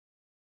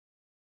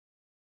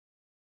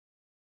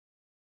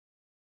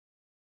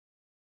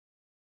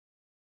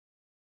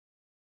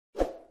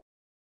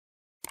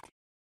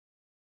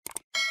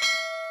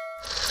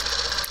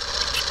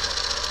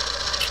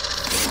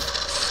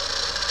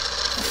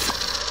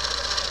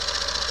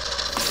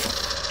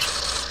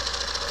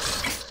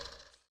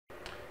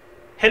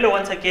Hello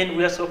once again,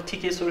 we are of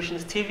TK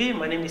Solutions TV.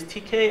 My name is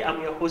TK.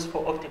 I'm your host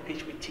for Off the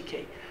Pitch with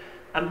TK.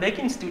 I'm back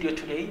in studio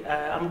today.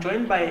 I'm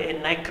joined by a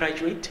Nike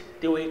graduate.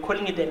 They were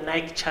calling it a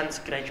Nike Chance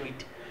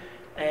graduate.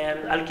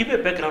 And I'll give you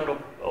a background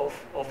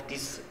of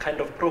these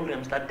kind of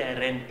programs that they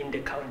ran in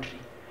the country.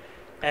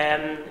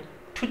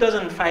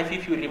 2005,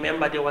 if you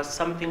remember, there was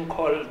something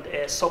called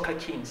Soccer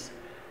Kings.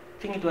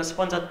 I think it was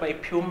sponsored by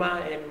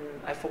Puma, and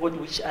I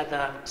forgot which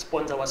other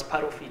sponsor was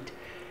part of it.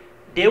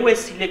 They were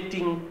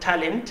selecting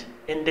talent,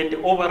 and then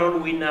the overall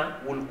winner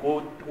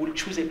will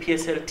choose a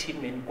PSL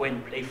team and go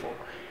and play for.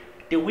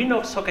 The winner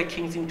of Soccer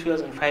Kings in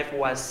 2005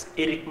 was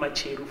Eric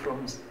Macheru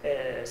from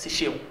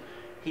Seshego.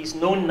 He's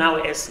known now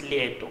as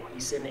Leto.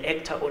 He's an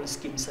actor on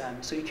Skeem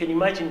Sam. So you can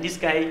imagine this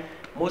guy,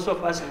 most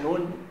of us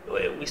know,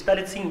 we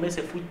started seeing him as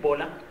a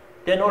footballer,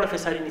 then all of a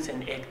sudden he's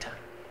an actor.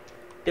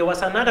 There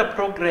was another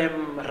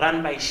program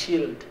run by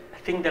Shield. I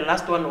think the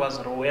last one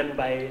was run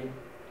by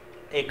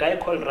a guy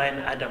called Ryan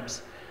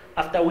Adams.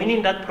 After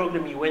winning that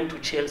program, he went to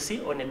Chelsea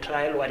on a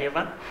trial,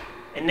 whatever,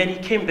 and then he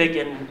came back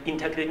and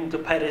integrated into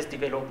Pirates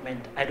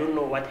development. I don't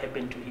know what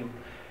happened to him.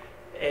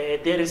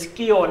 There is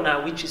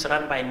Kiona, which is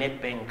run by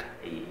Nedbank.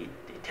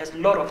 It has a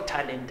lot of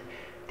talent.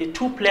 The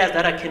two players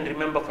that I can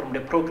remember from the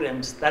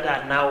programs that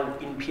are now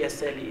in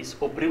PSL is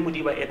Obri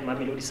Mudiba at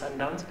Mamelodi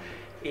Sundowns.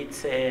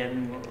 It's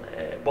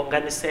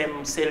Bongani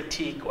Sam,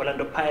 Celtic,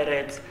 Orlando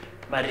Pirates,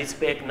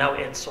 Maritzburg, now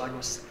at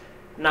Swallows.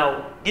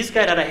 Now, this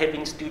guy that I have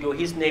in studio,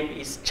 his name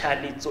is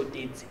Charlie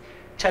Tsotetsi.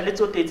 Charlie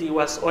Tsotetsi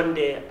was on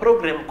the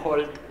program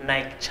called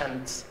Nike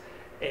Chance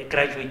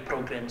graduate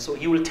program. So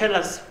he will tell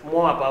us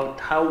more about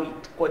how he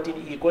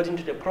got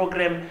into the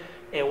program,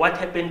 what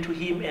happened to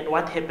him, and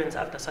what happens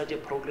after such a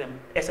program.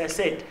 As I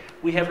said,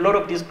 we have a lot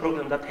of these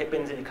programs that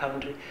happens in the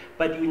country,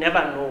 but you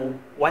never know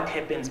what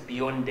happens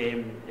beyond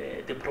the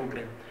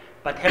program.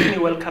 But help me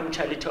welcome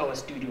Charlie to our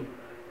studio.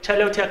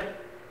 Charlie,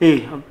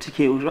 hey, I'm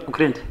TK,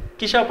 Ukraine.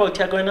 Kisha pa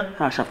utia koina?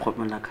 Ha, shaf khop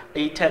manaka.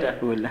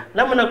 Ithada. Wala.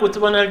 Na mona go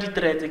tsibona le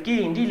ditretse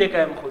ke ndi le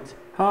ka mkhotsi.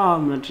 Ha,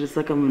 mna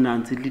dressa ka mna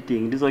ntse le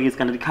teng. Di tswa ke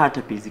ska na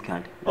dikhata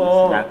basically.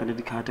 La ka na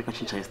dikhata ka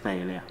chincha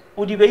style ya.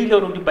 O di beile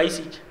o di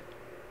bicycle.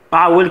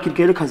 Ah, well ke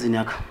le cousin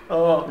yaka.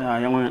 Oh. Ya,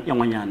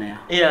 yangwanyana ya.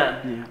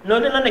 Yeah. No,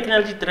 no, na ke na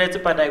le ditretse,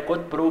 but I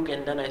got broke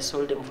and then I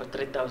sold them for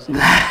 3,000.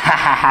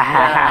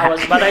 Yeah,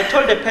 but I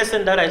told the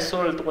person that I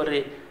sold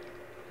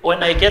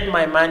when I get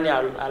my money,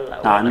 I'll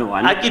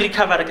I can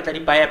recover it.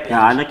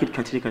 Yeah, I like it.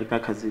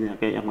 Cousin,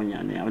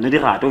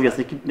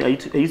 obviously,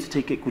 I used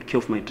to take good care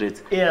of my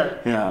dreads. Yeah.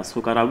 Yeah,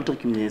 so I will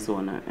take him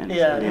on.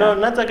 Yeah, no,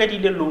 not a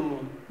good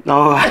loan.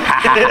 No.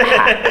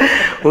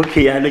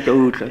 Okay, I like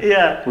a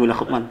yeah.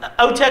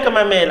 I'll take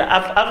my mail.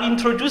 I've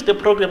introduced the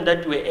program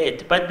that we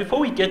at, but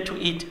before we get to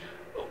it,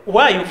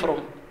 where are you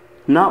from?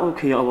 Now,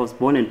 okay, I was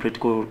born in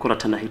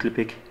Koratanda,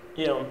 Hitlepek.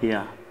 Yeah.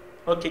 Yeah.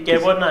 Okay,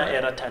 Gabona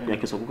Eratanda. Yeah,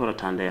 because of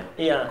Koratanda.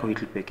 Yeah.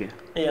 Hitlepek.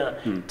 Yeah.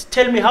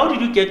 Tell me, how did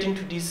you get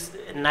into this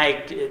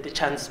Nike, the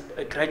Chance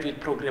graduate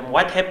program?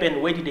 What happened?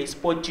 Where did they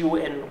spot you,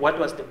 and what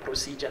was the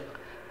procedure?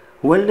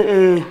 Well,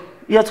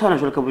 yeah, so I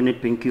was working with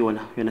Nedbank. You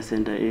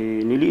understand?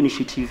 Nearly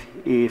initiative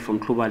from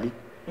globally.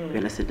 You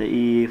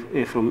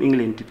understand? From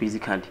England,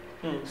 basically.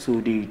 So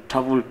they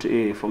traveled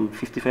from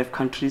 55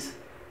 countries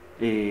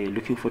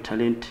looking for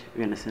talent.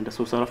 You understand?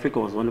 So South Africa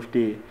was one of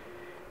the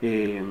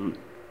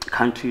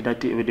country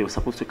that they were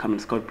supposed to come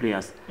and scout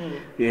players.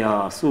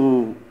 Yeah,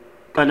 so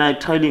can I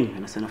trialing? You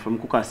understand? From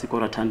Kukasi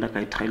Koratanda,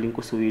 I trialing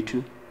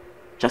Kosovitu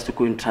just to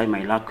go and try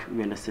my luck.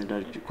 You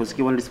understand? Because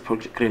given this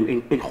program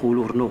in whole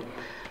or no,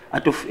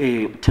 out of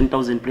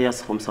 10,000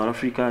 players from South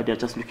Africa, they are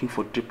just looking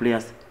for 3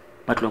 players.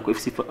 But like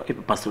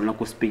FC Barcelona,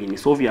 Spain,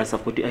 it's obvious I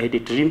had a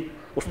dream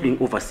of being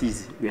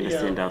overseas. You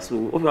understand? Yeah.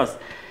 So obvious.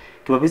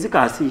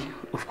 Basically,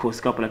 of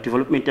course, couple of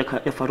development ya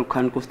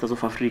Farukan coasters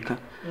of Africa.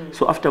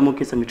 So after mo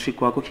kesa matric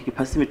wako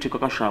pass matric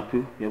ka sharp.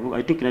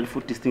 I think in the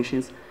 4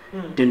 distinctions.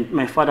 Then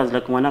my father's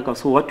like Wanaka,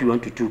 so what do you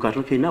want to do?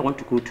 Okay, now I want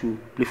to go to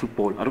play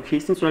football. Okay,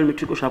 since you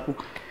matric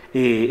sharp,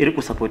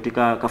 Eric support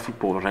ka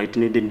football, right?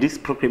 And then this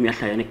program ya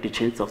the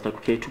chance of like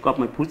okay, took up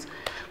my boots.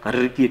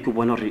 Kariki ke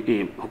bona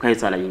re okay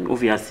tsala ing.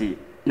 Obviously,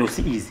 no it's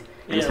easy.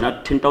 And it's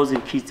not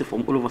 10,000 kids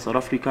from all over South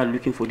Africa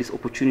looking for this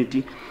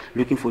opportunity,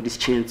 looking for this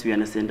chance, we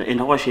understand. And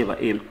I was the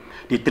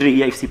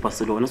 3-year FC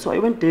Barcelona. So I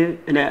went there,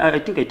 and I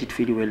think I did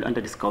fairly well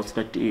under the scouts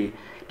that they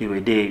were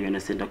there, you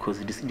understand, because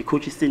the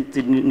coaches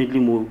didn't need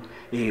more.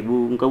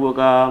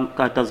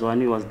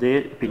 Katazwani was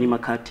there, Penny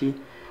McCarthy,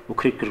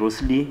 Craig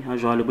Rosley,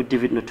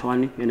 David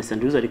Notwani, you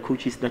understand. Those are the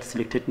coaches that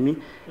selected me,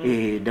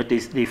 that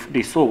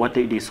they saw what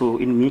they saw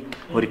in me,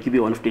 or to be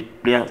one of the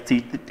players,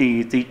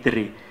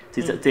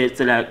 it's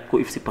like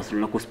FC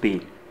Barcelona,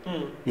 Spain.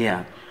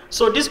 Yeah.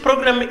 So this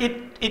program,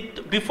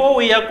 it before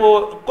we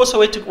go,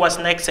 Kosovo was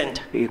next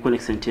center.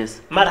 Next center,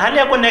 yes.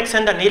 Marhalia go next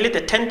center, nearly the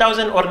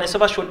 10,000 or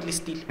Nesova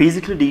shortlisted.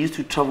 Basically, they used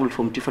to travel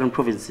from different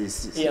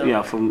provinces.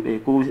 Yeah, from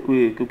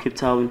go Cape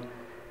Town,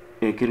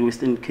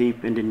 Western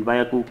Cape, and then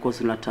via go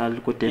KwaZulu-Natal,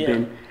 go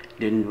Durban.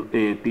 then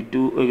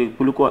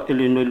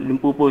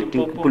Limpopo,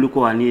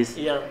 Polokwane,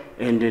 Yeah.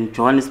 and then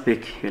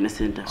Johannesburg, you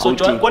understand? So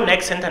go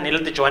next center near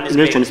the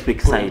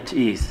Johannesburg side,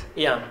 yes.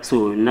 Yeah.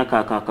 So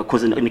naka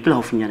cause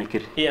Nikila Hofinyana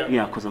kid.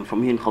 Yeah. Cause I'm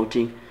from here in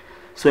Gauteng.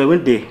 So I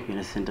went there, you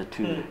understand,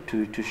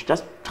 to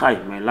just try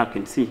my luck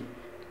and see.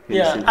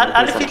 Yeah.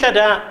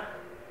 And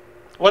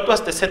what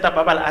was the setup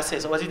about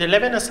assess? Was it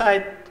 11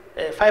 aside,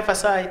 5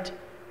 aside?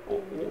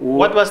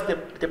 What was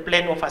the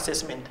plan of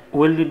assessment?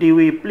 Well, they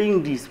were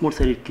playing the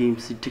small-sided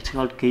games, the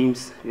tactical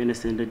games, you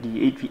understand, the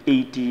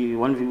 8v8,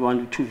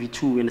 1v1,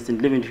 2v2, you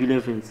understand,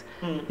 11v11s.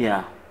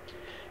 Yeah.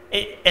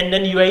 And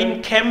then you are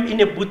in camp,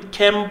 in a boot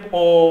camp,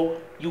 or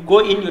you go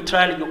in, you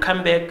trial, you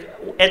come back.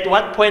 At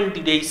what point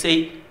did they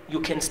say you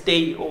can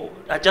stay? Or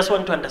I just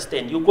want to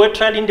understand. You go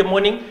trial in the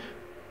morning,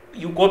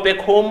 you go back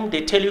home,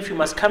 they tell you if you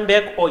must come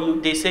back, or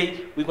they say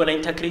we're going to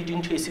integrate you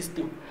into a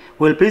system?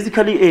 Well,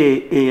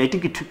 basically, I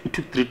think it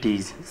took 3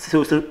 days.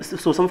 So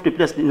some of the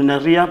players in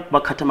Naria,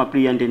 Bakatama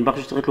Plea, and then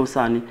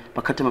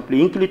Bakatama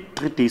Plea, included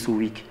 3 days a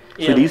week.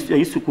 So I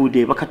used to go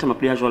there, Bakatama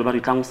Plea,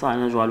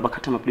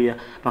 Bakatama Plea,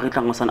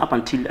 up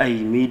until I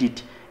made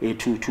it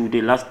to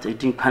the last, I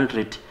think,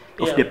 100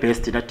 of the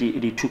best that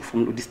they took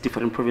from these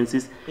different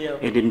provinces.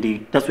 And then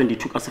that's when they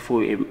took us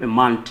for a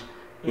month.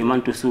 A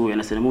month or so,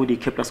 and I said, they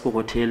kept us go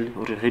hotel,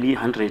 already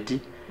 100,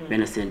 and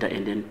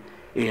then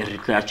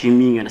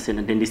gymming, and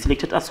then they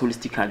selected us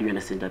holistically, and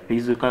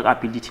based on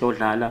ability or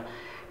lala,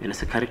 and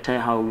as a character,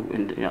 how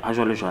and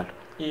usual.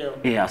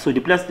 Yeah, so the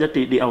players that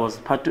I was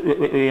part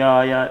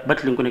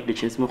battling connect the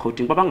chance more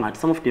houting, but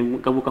some of them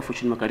Gabuka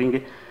Fushin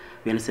Makaringe,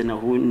 we understand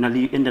who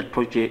Nali in that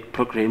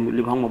program,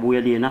 Libang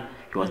Mabuya Liena,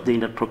 he was there in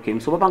that program.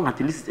 So Babang had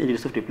the list and the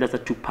rest of the players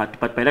that took part,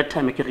 but by that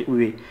time I carried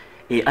away.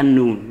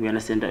 Unknown, we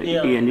understand that.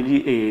 We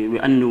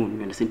unknown,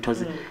 we understand. It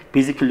was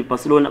basically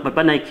Barcelona, but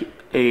by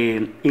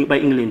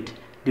England,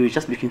 they were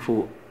just looking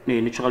for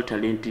natural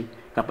talent,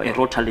 a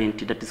raw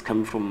talent that is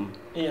coming from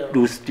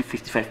those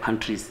 55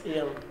 countries.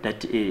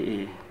 That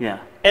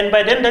And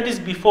by then, that is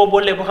before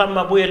that's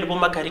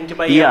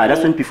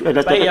when before.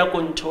 That's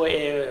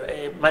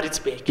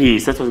Maritzburg.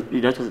 Yes,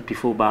 that was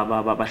before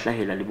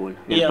Bahlahela Libol.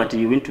 But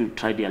you went to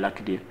try their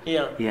luck there.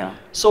 Yeah.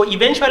 So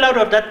eventually, out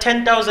of that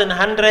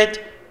 10,100,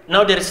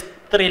 now there is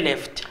 3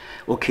 left.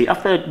 Okay,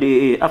 after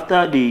the I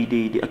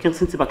can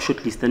sense back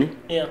shortlist,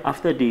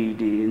 after the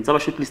Nzaba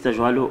shortlist as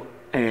well,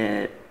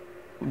 then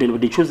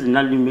they chose the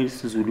Nali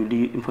Mills Zulu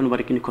in front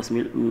of Nicholas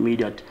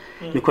Mediat.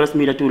 Nicholas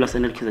Mediat to Las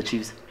Angeles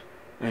Chiefs,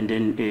 and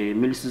then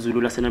Mills Zulu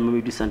Las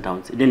Angeles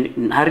Sundowns.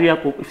 Then Haria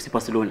FC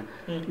Barcelona,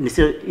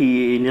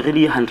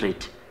 nearly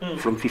 100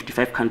 from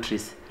 55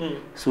 countries.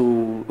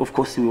 So of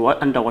course we were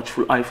under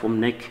watchful eye from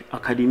NEC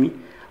Academy.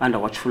 Under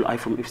watchful eye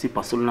from FC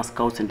Barcelona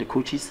scouts and the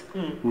coaches.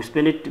 We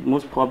spent it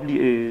most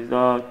probably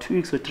 2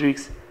 weeks or 3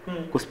 weeks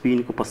go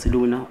Spain, go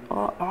Barcelona.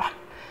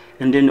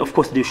 And then of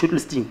course the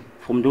shortlisting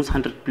from those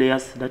 100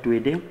 players that were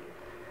there.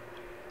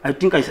 I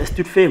think I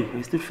stood firm.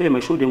 I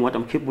showed them what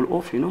I'm capable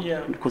of,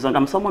 because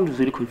I'm someone who's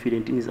very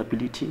confident in his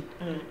ability.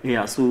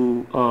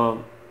 So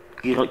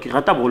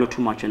Kirata bolo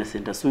too much in a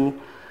center. So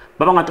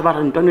but now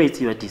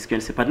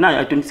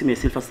I don't see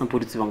myself as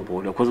somebody to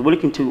ball because we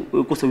don't do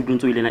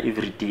it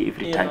every day,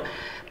 every time.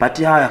 But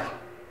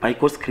by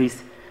God's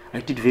grace,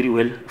 I did very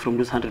well from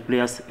those 100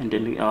 players, and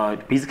then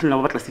basically now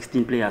about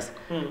 16 players.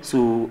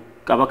 So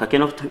Kabaka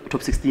came off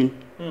top 16,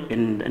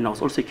 and I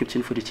was also a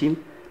captain for the team.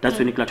 That's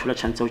when I got a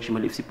chance to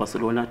FC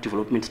Barcelona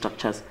development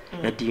structures,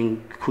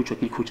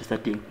 coaches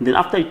that thing. Then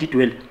after I did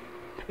well,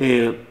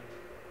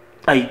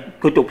 I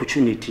got the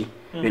opportunity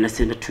when I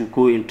said to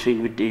go and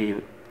train with the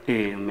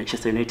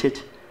Manchester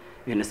United,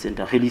 you understand,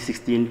 really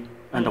 16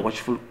 under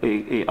watchful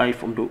eye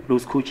from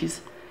those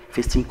coaches,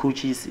 first team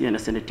coaches, you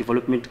understand, the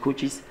development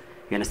coaches,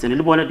 you understand.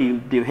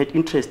 They had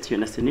interest, you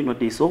understand, in what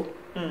they saw,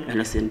 and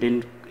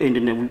then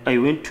I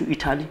went to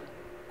Italy,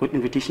 got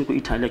invitation to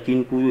Italy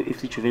again, go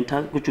FC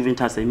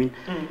Juventus, I mean.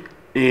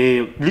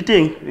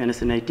 Leading, you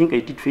understand, I think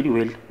I did very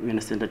well, you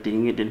understand that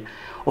thing. Then,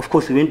 of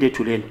course, we went there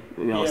to learn.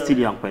 I was still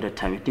young by that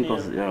time. I think I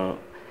was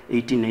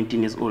 18,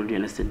 19 years old, you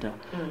understand.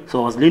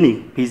 So I was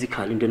learning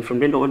basically, and then from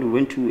then on we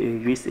went to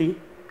USA,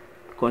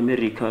 go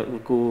America,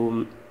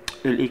 go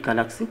LA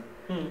Galaxy,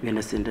 you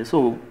understand.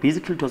 So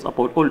basically it was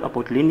all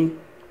about learning,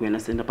 you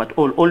understand. But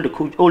all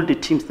the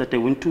teams that I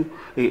went to,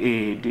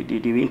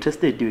 they were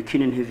interested, they were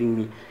keen in having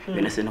me, you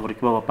understand.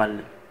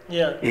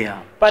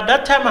 Yeah. But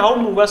that time how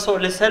move so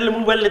let's say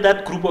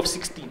that group of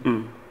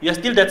 16. You are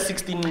still that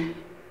 16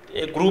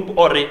 group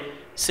or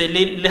say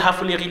le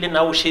half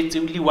now shades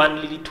only 1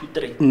 only 2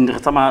 3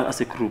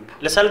 as a group.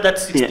 Let's say that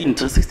 16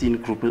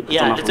 16 group.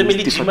 Yeah, it's a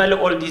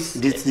all these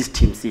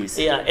teams, yes.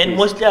 Yeah, and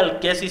mostly I'll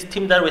guess is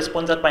team that were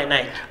sponsored by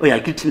Nike. Oh yeah,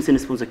 good teams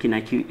and sponsored by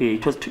Nike.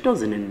 It was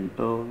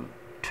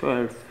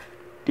 2012,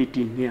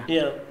 13, yeah.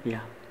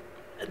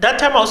 That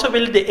time also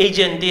built the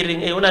agent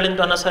during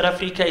South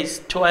Africa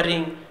is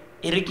touring.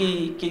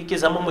 Nobody's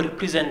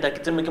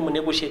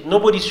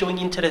showing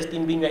interest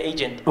in being an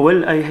agent.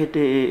 Well, I had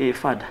a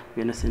father,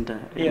 you understand.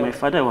 My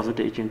father was not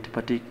an agent,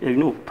 but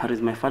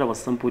Paris, my father was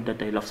somebody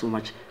that I love so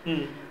much.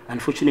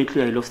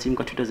 unfortunately I lost him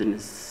in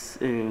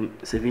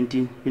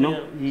 2017. You know,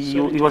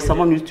 Yeah. he was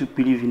someone who used to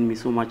believe in me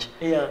so much.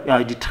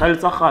 Yeah. The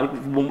trials are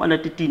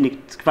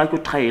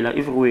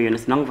everywhere.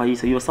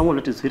 He was someone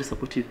that is very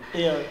supportive.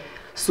 Yeah.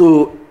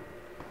 So,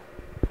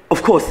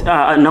 of course,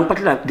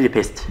 Nampatla the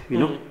best, you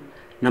know.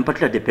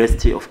 Nampatla the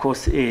best, of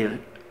course.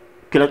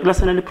 Kila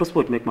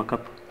prospered make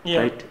Makaab,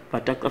 right?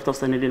 But after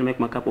signing make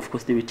Makaab, of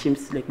course, there were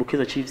teams like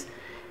Bukeza Chiefs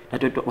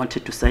that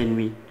wanted to sign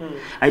me.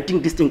 I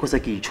think this thing was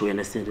like you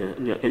understand.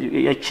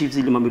 Chiefs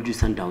Mamelodi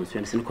Sundowns, you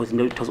understand, because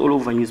it was all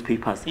over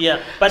newspapers. Yeah,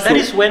 but that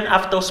is when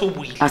after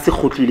after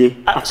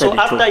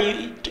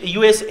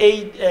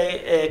USA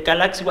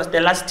Galaxy was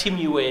the last team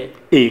you were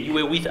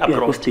with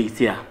abroad. States,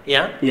 yeah.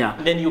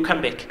 Then you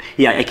come back.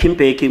 Yeah, I came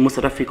back in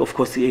South Africa. Of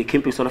course, I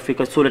came to South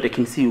Africa so that I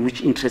can see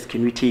which interest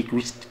can we take,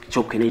 which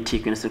job can I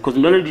take. Because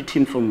not only the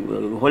team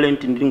from Holland,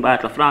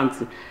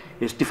 France,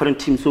 there's different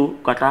teams. So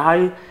got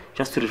high.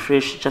 Just to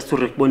refresh, just to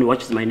respond,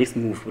 what is my next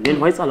move. Then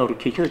why is allowed?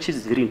 Kaizer Chiefs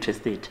is very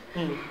interested.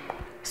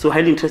 So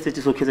highly interested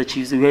is Kaizer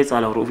Chiefs. Where is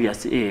allowed?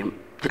 Obviously,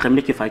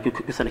 if I could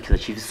Kaizer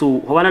Chiefs. So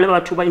when I never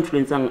to buy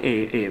influencing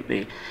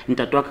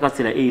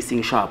into a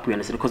sing sharp, you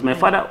understand? Because my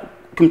father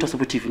came to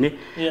supportive,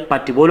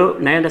 but the ball,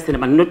 I understand,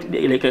 but not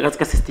like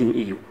a system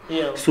EU.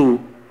 So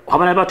but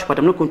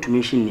I'm not going to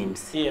mention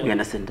names. You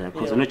understand?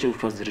 Because I'm not sure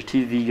it was the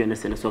TV. You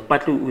understand? So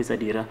partly with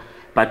Adira,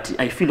 but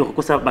I feel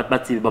because I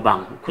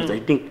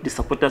think the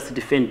supporters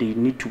defend. They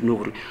need to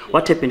know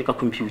what happened in a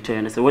computer. You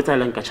understand? What I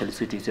learned actually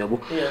so it is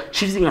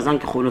choosing as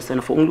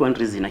Anke for only one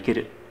reason.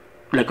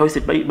 Like I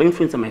said, by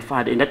influence of my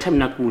father. And that time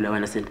Nakula, you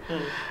understand?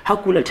 How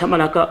cool a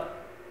Tamanaka.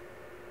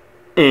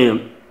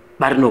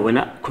 But no, when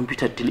a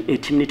computer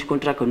terminate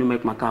contract on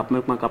Mike Makaab,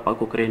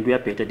 we are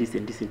better this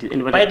and this and this.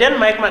 By then,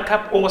 Mike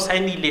Makaab or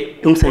signed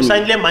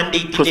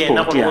mandate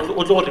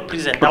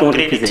represent.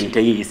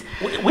 Yes.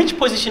 Which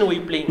position were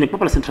you playing? The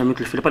popular central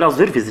midfield, but I was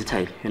very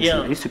versatile.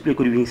 I used to play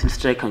good wings and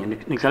striker,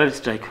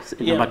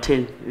 number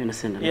 10. You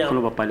understand?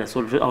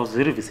 So I was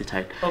very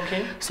versatile.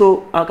 Okay.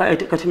 So I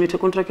terminated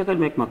contract. I got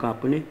Mike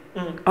Makaab.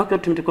 I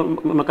got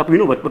Makaab. You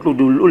know what? But we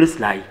always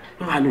lie.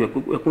 We're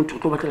going to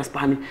talk about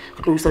Spanish.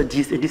 We saw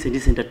this and this and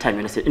this and that time.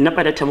 And I said,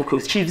 by that time, of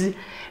course, Chiefs, in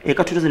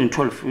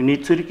 2012, we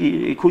need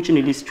to coach in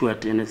the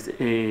Stuart and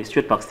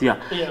Stuart Baxter.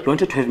 He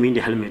wanted to have me in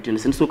the helmet. And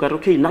so,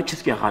 okay, not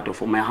just get heart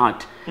for my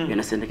heart. You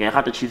understand? I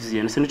had the Chiefs,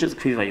 and so just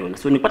favor you.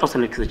 So, Nipat also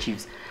likes the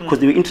Chiefs because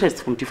they were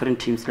interested from different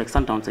teams like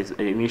Sundowns,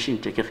 I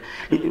mentioned. I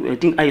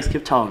think I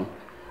escaped town.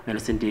 You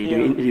understand? They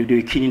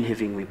were keen in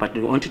having me, but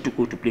they wanted to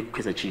go to play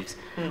Kaizer Chiefs.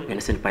 You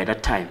understand? By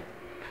that time.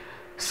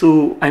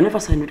 So I never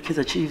signed with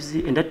Kaizer Chiefs,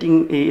 and that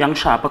thing young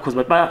sharp because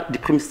but the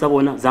premise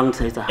Zang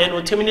says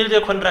and terminated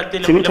the contract.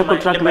 Terminated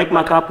contract Mike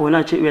Makaab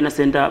you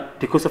understand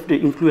because of the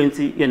influence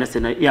you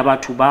understand I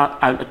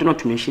do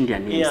not mention their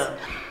names.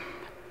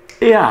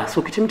 Yeah,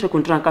 so terminated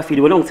contract I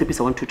feel when I say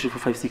 1, 2, 3, 4,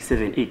 5, 6,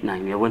 7, 8,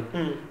 9 yeah one.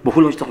 But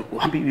who knows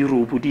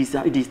Europe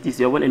this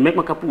yeah one and Mike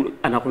Makaab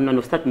and I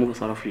will start moving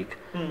South Africa.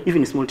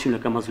 Even a small team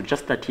like Amazon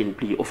just start and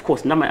play. Of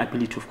course, now my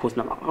ability, of course,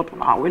 now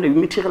when you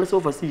materialize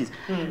overseas,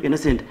 you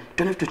understand,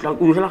 don't have to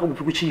like we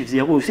have Chiefs,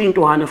 yeah, we see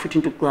into Hana foot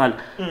into Klal,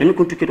 and you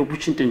going to get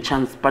opportunity and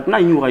chance. But now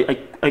I knew I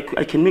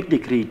can make the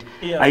grade.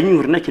 I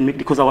knew I can make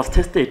because I was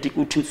tested.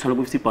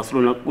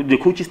 Barcelona, the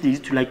coaches they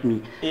used to like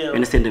me. You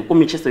understand?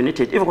 Manchester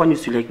United, everyone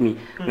used to like me.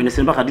 You understand?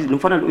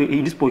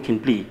 This boy can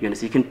play. You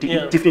understand? He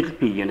can definitely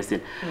play. You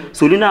understand?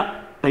 So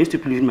Lina. I used to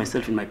believe in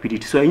myself in my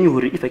ability, so I knew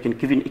if I can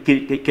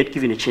get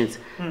given a chance,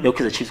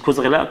 Kaizer Chiefs. Because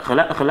I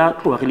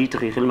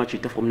much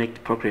from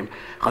next program,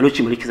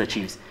 Kaizer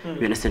Chiefs.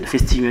 You understand? The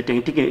first team, I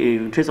think,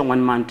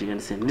 1 month. You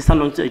understand? This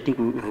time, I think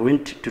we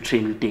went to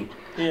train thing.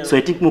 So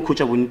I think more coach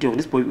will need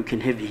this boy. We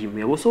can have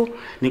him. Also,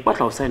 Nick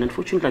Butler signed.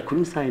 Unfortunately, I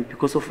couldn't sign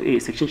because of a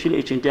section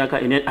agent.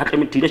 And I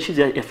Chiefs,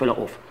 I fell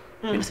off.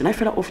 You understand? I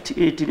fell off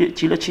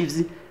Tila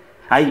Chiefs.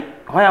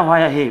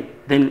 Why hey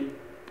then.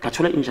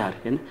 Kachola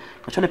injury,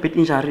 Kachola pet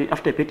injury.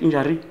 After pet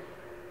injury,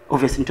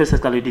 obviously, interest is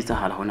a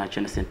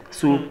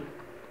so.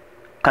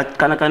 But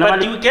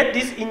do you get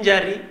this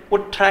injury or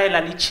trial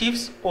at the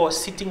Chiefs or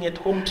sitting at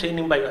home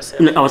training by yourself?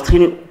 No, I was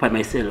training by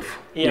myself.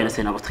 You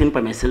understand? I was training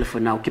by myself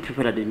for now. Keep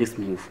prepared at the next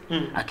move.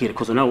 Okay,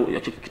 because now I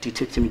take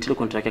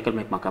contract. I can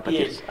make Makaab.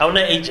 Yes, I'm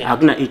not agent.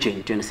 I'm not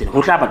agent. You understand?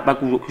 Who but back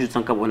who should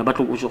think about but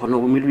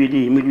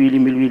really.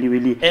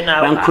 And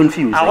I'm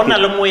confused. I want to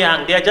know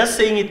young. They are just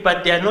saying it,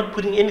 but they are not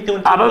putting anything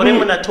on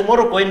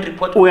tomorrow. Go and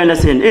report. We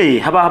understand?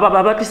 Hey,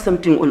 about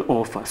something on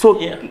offer. So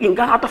in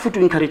Ghana, to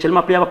encourage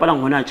my player,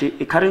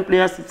 current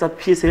players. It's a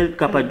PSL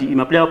capacity.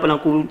 My player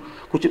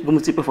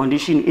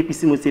Foundation,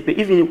 APC,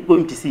 even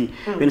going to see.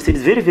 When I say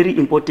it's very, very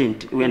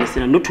important. We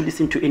understand not to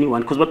listen to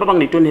anyone because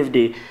they don't have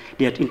their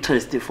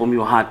interest from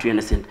your heart. You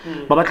understand?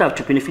 But have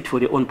to benefit for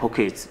their own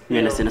pockets. You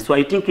understand? So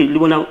I think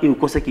Libona in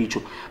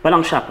Kosakicho,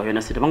 Balang Sharpa. You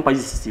understand? Bang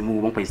Pais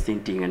move, Bang same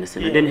thing. You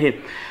understand? Then hey,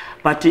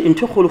 but in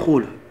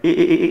Tokhol,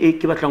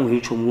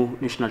 Kibatlang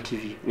Hichomo National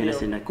TV. You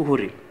understand?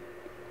 Kuhuri.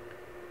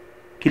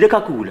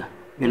 Kileka Kula.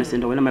 you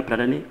understand wena my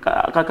brother ne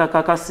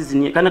ka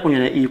season kana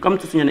kunyana e ka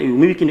mtsunyana e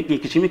maybe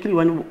ke chimikili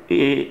one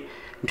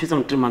ntse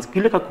 3 months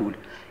ke le ka kula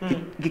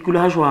ke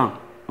kula ha jwang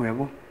o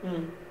yabo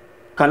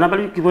kana ba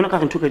ke bona ka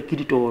re ntho ka ke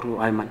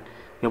ditoro ai man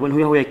ya bona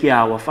ho ya ke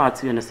ya wa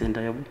fatsi you understand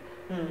yabo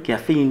ke ya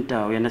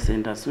feinta you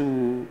understand so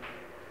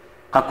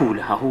ka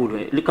kula haholo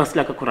le ka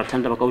sila ka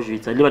korathanda ba ka o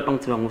jwetsa le batla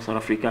ngtseba ngo South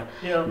Africa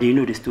they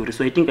know the story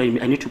so I think I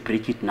need to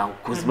break it now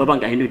because ba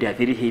bang I know they are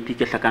very happy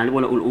ke hlakana le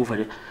bona all over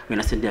you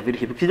understand they are very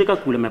happy ke ka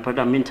kula my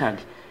brother mentally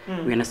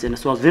you understand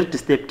so I was very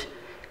disturbed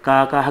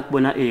ka ha ke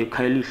bona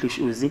Kylie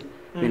Hlishuzi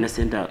you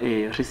understand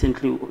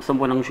recently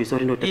someone ngishisa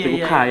uri ndoda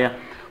ekhaya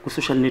ku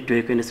social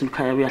network and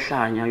ekhaya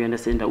uyahlanya you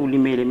understand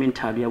ulimele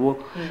mentally yabo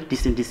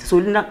this so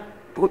lina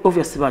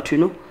obviously bathu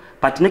you know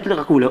but nekile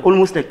kakula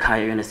almost like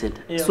Kaya you understand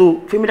so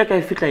family like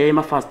I feel like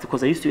I fast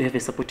because I used to have a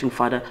supporting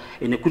father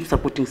and a good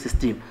supporting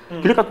system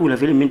kile kakula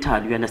very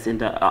mental you understand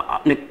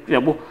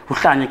yabo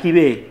uhlanya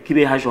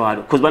kibe ha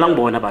jwalo because bana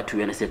ngibona bathu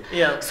you understand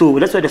so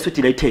that's why they're so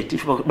delighted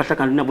if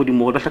bahlakana na body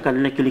more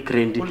bahlakana na kile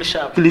grand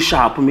kile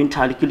sharp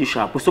mentally kile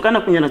sharp so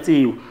kana kunyana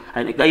tsiyo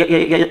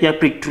ya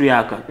breakthrough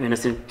yaka you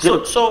understand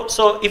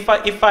so if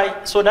I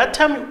so that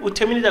time you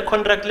terminate the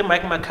contract with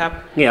Mike Makaab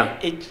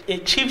a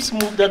Chiefs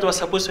move that was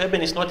supposed to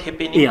happen is not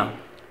happening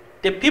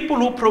the people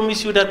who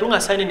promise you that don't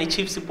assign any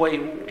Chiefs boy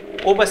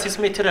overseas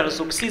materials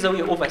so see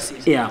we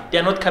overseas they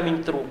are not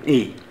coming through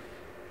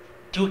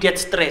do you get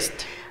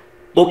stressed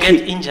you get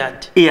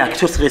injured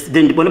so stressed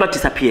then bona ba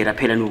disappear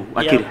phela no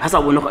akile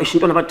hasa bona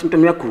ishinto nabathi into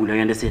uyagula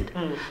you understand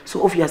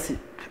so obviously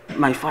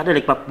my father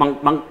like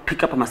bang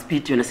pick up my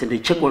speed you understand they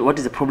check what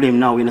is the problem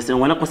now you understand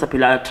wana kosa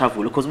phela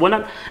travel because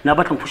bona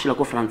nabatla ngiphushela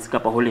ko France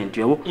kapa Holland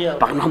yabo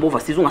but no hamba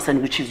overseas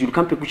ungasani ku Chiefs you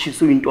come back ku Chiefs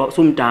so into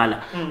so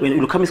mdala when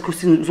you come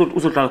isikosini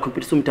uzodlala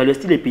competition mdala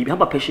still a baby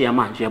hamba pheshe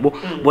yamanje yabo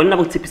bona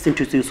bangitsipisa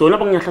into so bona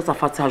bangiyahlasa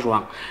fatsi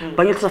hajwang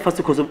bangiyahlasa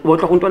fatsi because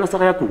botla untwana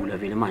saka yagula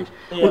vele manje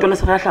untwana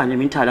saka yahlanya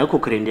mentally akho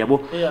grand yabo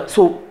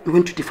so we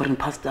went to different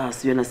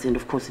pastors you understand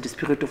of course the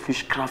spirit of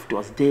witchcraft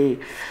was there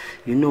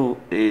you know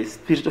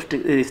spirit of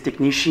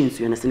technicians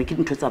you understand ke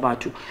dintho tsa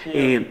batho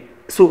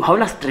so how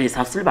na stress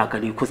ha still baka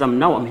because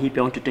I'm happy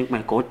I want to thank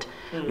my God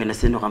you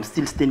understand I'm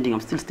still standing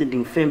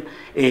firm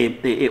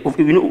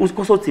you know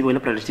uskoso tsibe wena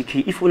brother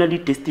if una le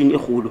destiny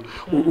egolo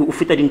u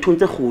fita dintho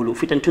tse golo u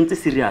fita dintho tse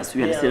serious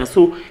you understand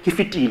so ke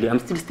fitile I'm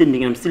still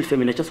standing I'm still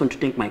firm and I just want to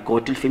thank my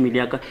God le family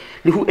yaka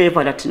le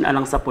whoever that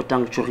alang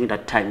supportang during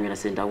that time you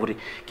understand hore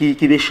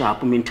ke be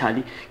sharp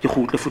mentally ke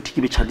gotle futhi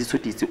ke be chaliso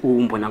ditse o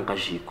mbonang ka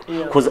jiko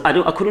because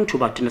according to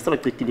batho na sa ba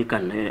qetile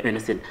kana you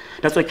understand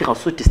that's why ke ga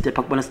so step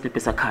up bona step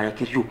sa khaya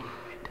ke you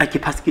I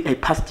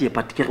passed here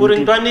but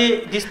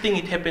this thing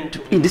it happened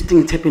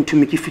to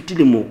me ke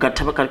fitile mo ka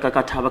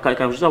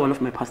thaba one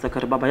of my pastor ka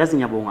re baba yazi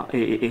nyabonga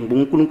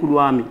ngbonkulunkulu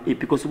wami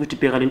because ukuthi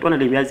pheka lentwana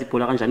le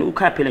yazipola kanjani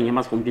ukhaya phela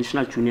ngemas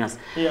conventional juniors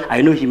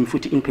I know him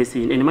futhi in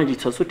person and manje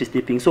it was so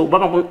disturbing so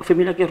baba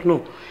family ke no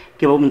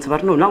ke ba umntse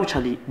ba no now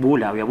chali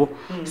bola uyabo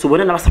so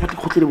bona nabasabathi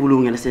khotlele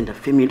bolong yana senda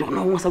family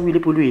no ungasabuyile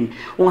ebolweni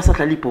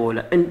ungasadlala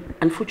ibhola and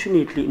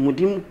unfortunately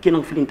mudim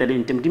kena feeling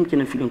talent mudim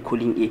kena feeling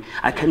calling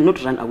I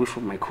cannot run away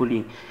from my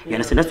calling you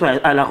understand that's why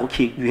I like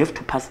okay you have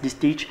to pass this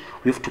stage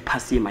you have to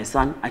pass here my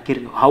son I care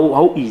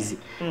how easy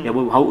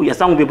yabo how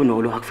yasangu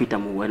bebonolo hakufita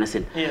mu you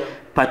understand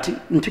but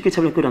ntike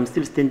thabela kodwa I'm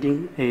still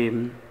standing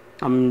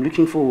I'm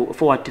looking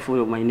forward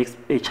for my next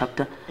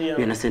chapter you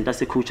understand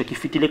that's a coach ke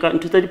fitile ka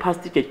into the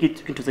past ke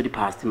into the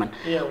past man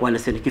you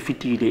understand ke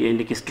fitile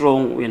and ke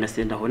strong you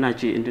understand hona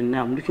nje and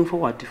now I'm looking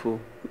forward for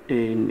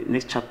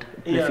next chapter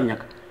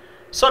lefinyaka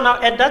so now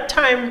at that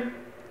time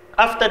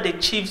after the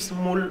Chiefs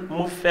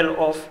move fell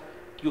off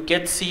you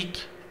get sick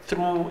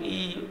through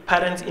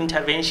parents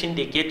intervention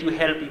they get you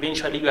help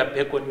eventually you are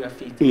back on your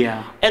feet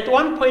at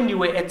one point you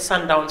were at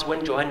Sundowns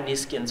when Johan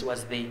Niskins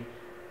was there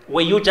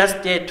were you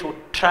just there to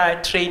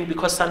train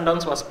because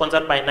Sundowns was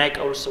sponsored by Nike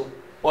also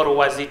or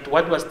was it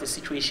what was the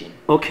situation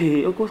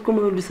okay of course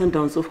coming to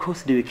Sundowns of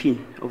course they were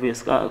keen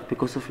obviously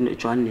because of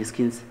Johan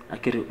Niskins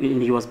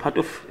he was part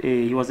of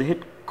he was a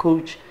head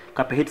coach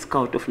head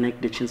scout of Nike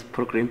the Chins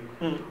program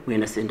we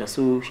understand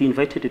so he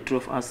invited the two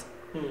of us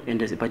and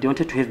but they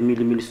wanted to have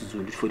Mili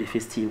Zulu for the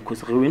first team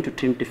because we went to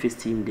train the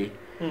first team there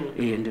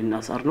and then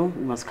as Arno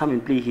must come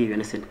and play here you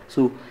understand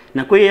so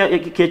nakoya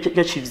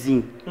Chiefs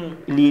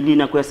li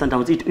nakoya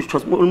Sundowns it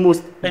was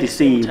almost the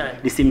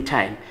same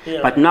time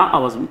but now I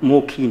was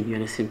more keen you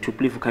understand to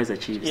play for Kaizer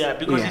Chiefs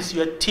because it's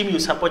your team you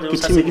support you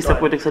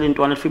support excellent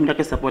one film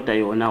like support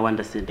you now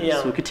understand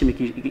so ke team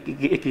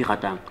ke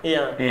ratang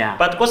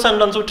but ko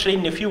Sundowns will train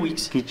in a few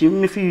weeks ke team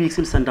in a few weeks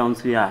in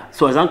Sundowns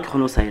so azange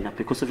khona sign up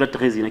because of that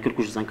reason ke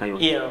go juzanga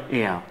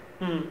yona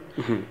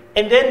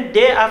and then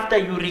thereafter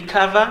you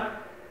recover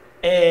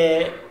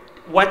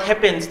what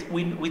happens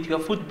with your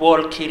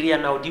football career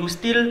now? Do you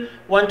still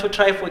want to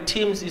try for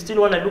teams? You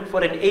still want to look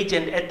for an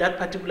agent at that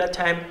particular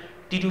time?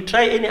 Did you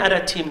try any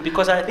other team?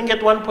 Because I think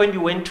at one point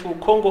you went to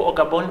Congo or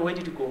Gabon. Where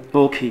did you go?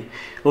 Okay,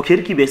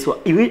 Rikibe.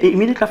 So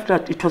immediately after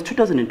that, it was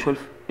 2012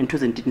 and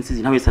 2013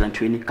 season. Now it's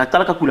 2020.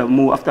 Katala kakula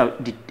mo after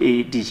the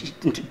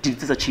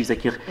Chiefs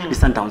akir, the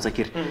Sundowns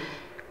akir.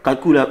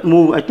 Kakula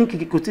mo I think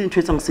ke kutse ntho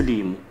e tsang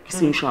selemo ke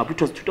seng sharp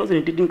it was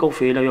 2013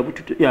 kaofela ya bo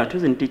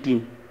 2013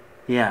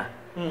 yeah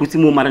kutse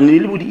mo mara ne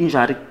le bo di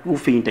injury o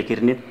fainta ke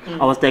rene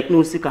I was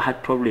diagnosed ka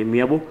heart problem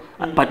yabo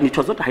but it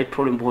was not a heart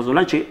problem because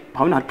ona nje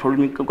ha ona heart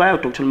problem ka ya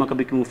doctor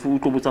Makaab ke mo fu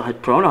tlo botsa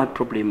heart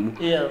problem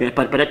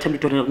but by that time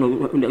it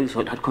was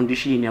heart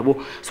condition yabo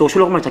so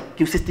sholo go matsa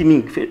ke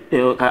systeming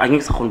a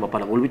ngeke sa khona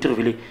bapala bolo bitere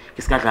vele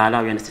ke ska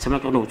dlala yana se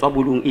tshama ka no tswa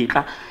bolong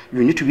etla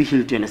you need to be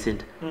healed you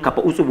understand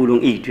kapa o tswa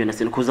bolong e you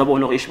understand because ba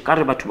bona go ka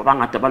re batho ba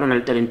bangata ba lona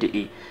le talent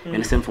e you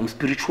understand from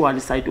spiritual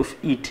side of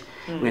it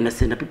you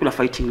understand people are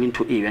fighting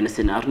into you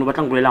understand a re no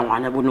batlang bolela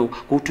ngwana bono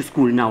go to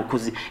school now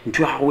because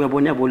into ha o ya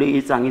bona bolo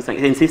e tsang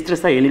and se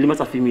stress yene le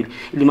matsa family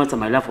le matsa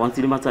my life once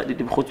le matsa di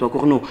bogotsi wa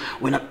go no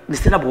wena le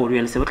sela bolo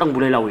yana se batlang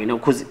bolela wena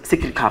because se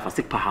recover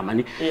se phahama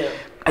ne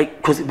I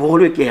because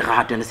bolo ke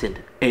rata understand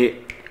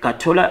ka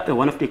thola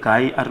one of the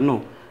guy I don't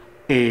know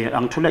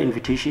ang thola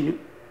invitation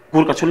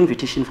go ka thola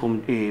invitation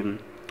from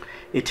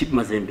a tip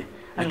Mazembe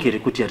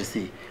akere ku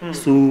TRC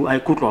so I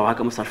could go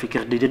ka mo South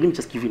Africa they didn't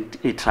just give it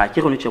a try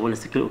ke gone tshaba bona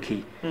skill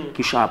okay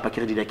ke sharp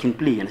akere did I can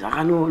play and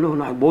I no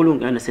bolo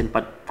ngana understand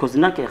but because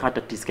na ke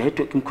rata this guy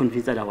to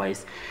convince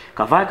otherwise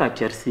ka va ka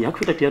TRC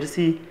akufika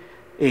TRC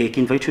ke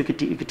invite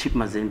ke tip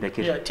Mazembe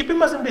akere yeah tip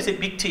Mazembe is a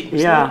big team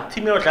yeah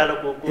team yo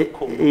dlala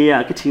go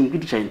yeah ke team ke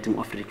di giant team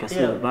Africa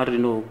so ba re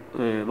no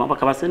ba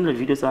ka ba send the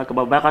videos ka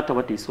ba rata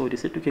what they saw they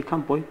said okay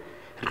come boy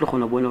re tlo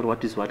gona bona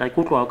what is what I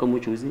go tloa ka mo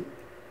Jozi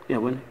ya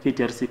bona ke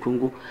TRC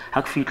Congo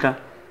ha ku fitla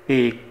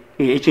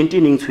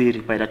Argentina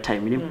ngtswiri by that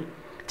time ne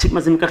tip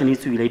Mazembe ka gane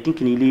tswile I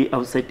think ne ile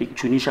outside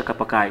Tunisia ka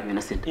pa kai you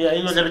understand yeah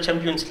you know the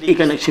Champions League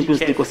ikana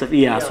Champions League of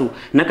yeah so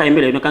na ka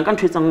emela yona ka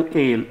ntwetsang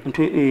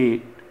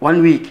ntwe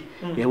 1 week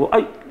yabo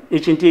ai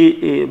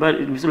Argentina ba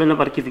bisolana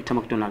ba ke Victor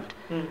McDonald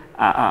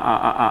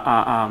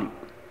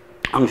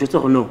ang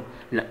jwetsa go no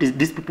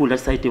these people that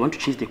side they want to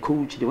change the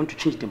coach they want to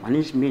change the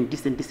management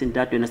this and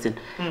that you understand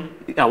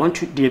I want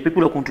to the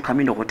people are going to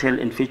come in the hotel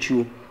and fetch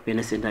you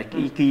understand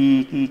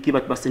ki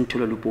batho ba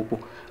sentela Lupopo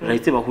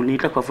right ba go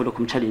nitla kwa for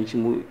the challenge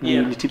mo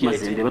le tip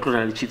Mazembe ba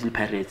tlola le Chiefs le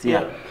Pirates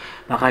yeah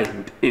ba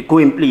go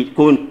and play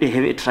go and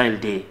have a trial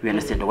day you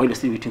understand while you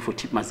still waiting for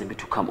tip Mazembe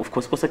to come of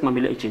course ko sek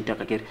mamela agent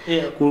ka kere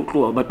go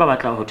tlo ba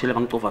batla hotel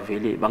bang tova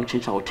vele bang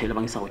change hotel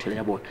bang isa hotel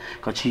ya bona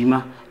ka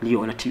chima le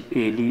yona tip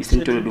le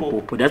sentela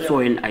Lupopo that's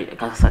when I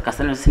ka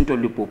sala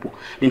sentela Lupopo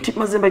then tip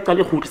Mazembe ka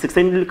le go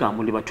sexine le ka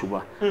mo le batho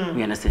ba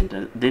you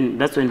understand then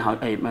that's when how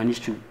I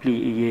managed to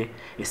play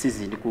a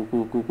season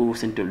go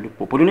Central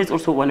Lupopo. But it's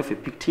also one of a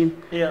big team.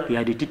 Yeah,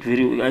 they did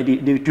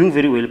they were doing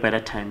very well by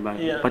that time.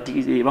 But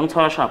bang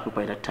tshwara sharp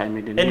by that time.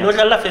 And not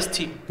the first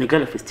team.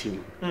 The first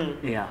team.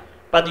 Yeah.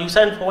 But you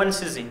signed for one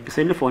season. You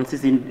signed for one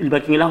season.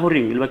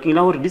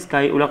 This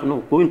guy,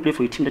 no, go and play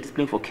for a team that is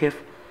playing for KEF.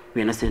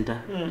 We understand.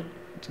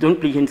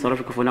 Don't play in South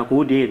Africa for now.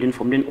 Go there. Then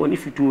from then on,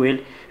 if you do well,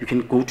 you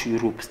can go to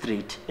Europe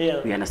straight. Yeah.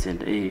 We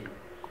understand.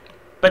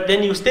 But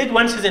then you stayed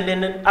one season,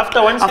 and then after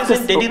one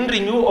season, they didn't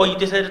renew, or you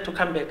decided to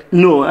come back?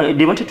 No,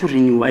 they wanted to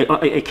renew.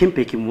 I came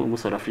back in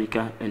South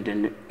Africa, and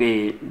then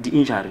the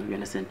injury, you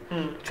understand?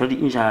 So the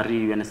injury,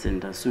 you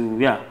understand? So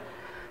yeah,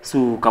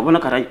 so kabona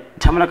kara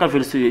chamala ka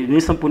vele so ni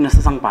sampona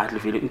sa sang battle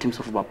vele in terms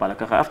of bapala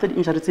ka after the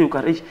injury tse o ka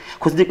re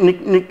because the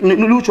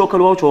lu choka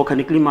lo choka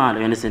ne klimala,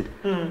 you understand?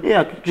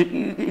 Yeah,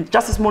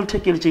 just a small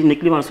tackle je ne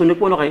klimala so ne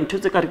bona ga into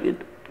tse ka ke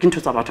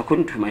ntho tsa batho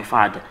according to my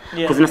father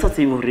because na sa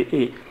tse hore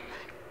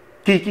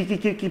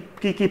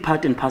ki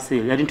part and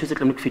parcel ya dintho tse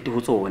tla mo ke fete ho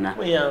tsona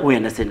o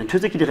understand ntho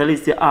tse ke di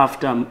realize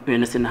after you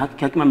understand ha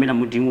ke mamela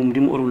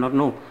modimo o rona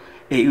no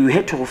you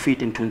had to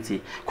fit in Tunzi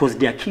because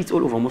there are kids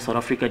all over South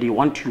Africa they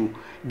want you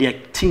there are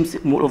teams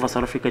all over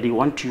South Africa they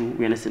want you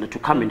understand to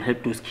come and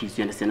help those kids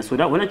you understand so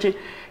that when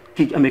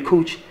I'm a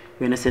coach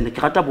you understand I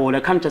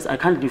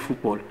can't do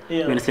football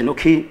you understand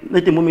okay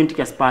at the moment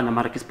ke spana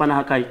mara ke spana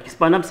ha kai ke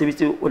spana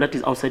msebetsi that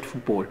is outside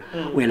football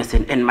you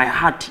understand and my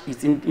heart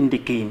is in the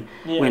game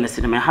you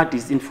understand my heart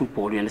is in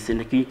football you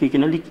understand ke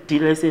na le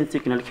license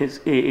ke na le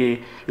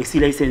C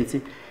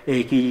license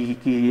ki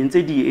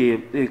ntse di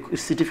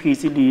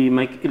certificates li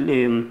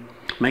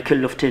Michael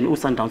Lofton o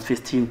Sundowns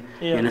first team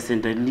you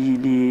understand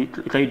li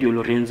Claudio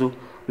Lorenzo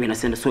you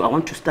understand so I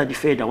want to study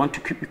further I want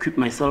to equip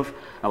myself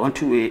I want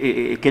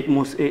to get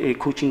more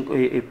coaching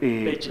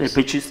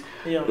pages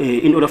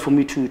in order for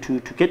me to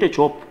get a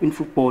job in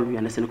football you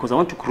understand because I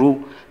want to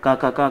grow ka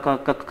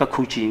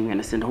coaching you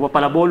understand ho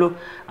bapala bolo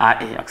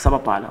akusaba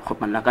pala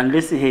like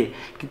unless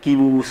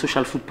ke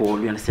social football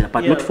you understand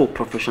but not for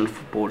professional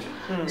football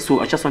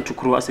so I just want to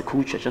grow as a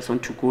coach I just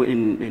want to go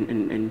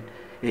and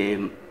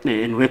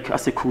work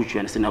as a coach you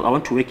understand I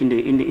want to work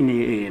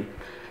in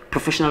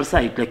professional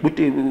side, like with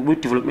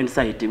development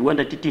side. We want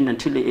that it in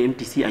until the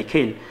MTC I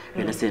can.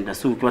 You understand?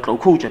 So we want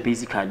coach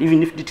basically.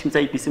 Even if the teams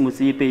I PC must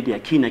pay their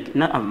keen,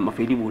 I'm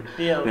available.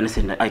 You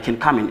understand? I can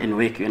come in and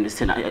work. You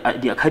understand?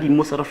 The academy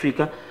in South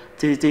Africa.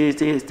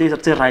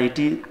 It's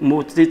right,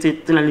 more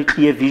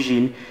clear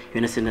vision. You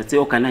understand? It's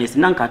organized.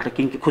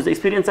 Because the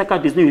experience I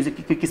got is no music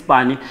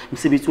Spanish.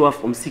 I'm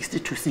from 60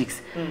 to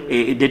 6.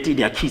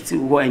 There are kids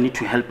who I need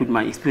to help with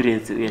my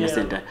experience. You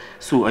understand?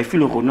 So I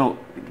feel now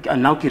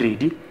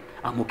ready.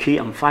 I'm okay.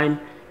 I'm fine.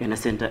 You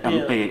understand?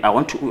 I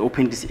want to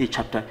open this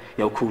chapter.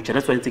 Coach.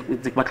 That's why it's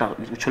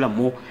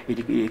more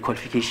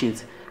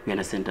qualifications. You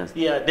understand?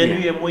 Yeah,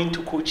 then you are more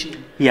into coaching.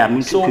 Yeah, I'm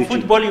into coaching. So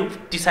football,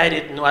 you've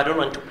decided, no, I don't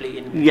want to play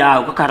anymore. Yeah,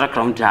 I don't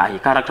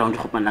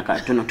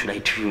know to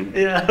like tune.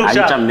 Yeah.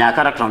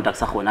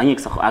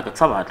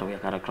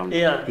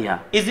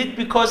 Is it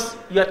because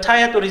you are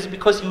tired, or is it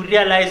because you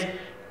realize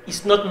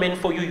it's not meant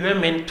for you? You are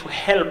meant to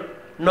help,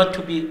 not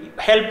to be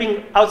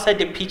helping outside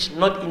the pitch,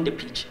 not in the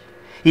pitch.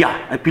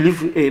 Yeah, I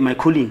believe my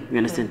calling, you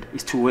understand,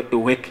 is to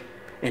work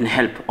and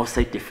help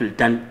outside the field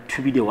than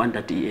to be the one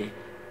that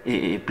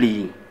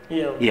playing.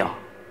 Yeah.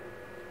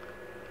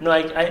 No,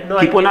 I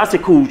keep on as a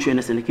coach, you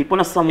understand? Keep on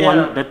as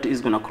someone that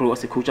is gonna grow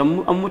as a coach.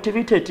 I'm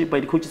motivated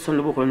by the coaches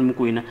on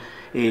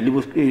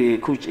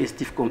Coach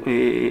Steve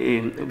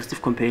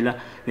Compella,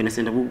 you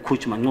understand?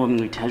 Coach Manon,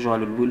 you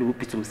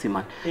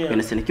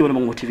understand? Keep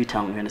on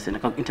motivating, you understand?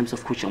 In terms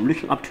of coaching, I'm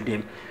looking up to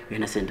them, you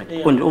understand?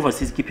 On the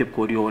overseas, keep up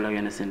Guardiola, you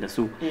understand?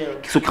 So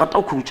cut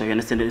out coach, you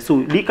understand?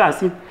 So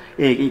Likasi,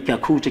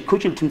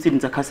 coaching teams in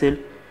the castle.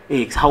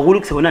 How will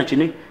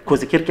because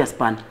the career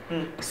span.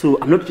 So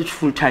I'm not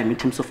full time in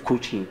terms of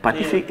coaching. But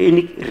if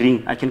any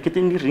ring, I can get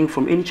any ring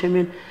from any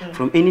chairman,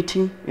 from any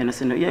team. You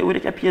understand? Yeah, we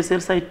like a PSL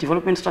side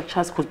development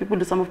structures because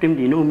people, some of them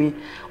they know me.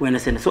 You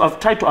understand? So I've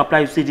tried to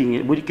apply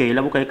sitting. But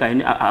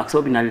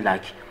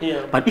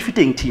if you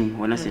think team,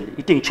 you understand?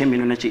 You think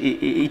chairman,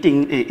 you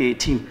think a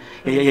team,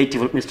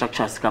 development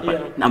structures.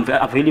 I'm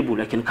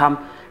available. I can come.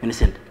 You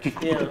understand? In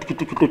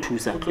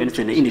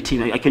the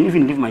team, I can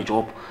even leave my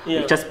job.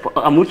 Just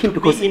I'm working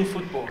because in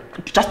football.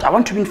 Just I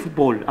want to be in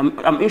football. I'm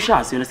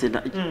anxious. You understand?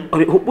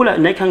 Hopefully,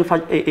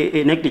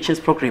 the chance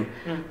program.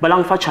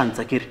 Balang for chance,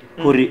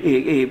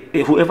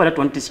 whoever that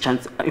wants this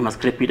chance, you must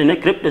grab it. And I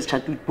grab this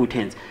chance with both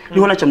hands.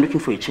 You want I'm looking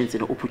for a chance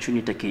and an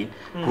opportunity again.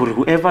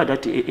 Whoever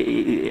that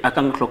I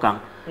can clock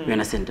on, you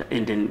understand?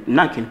 And then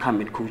now I can come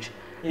and coach.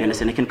 You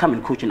understand? I can come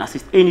and coach and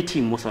assist any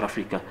team in South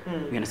Africa.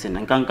 You understand?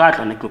 And can guard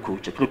and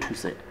coach.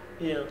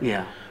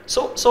 Yeah.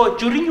 So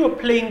during your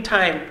playing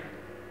time,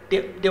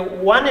 the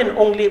one and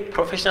only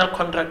professional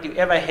contract you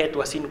ever had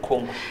was in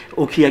Congo.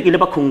 Okay, I get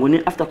Congo.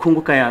 After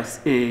Congo, kaya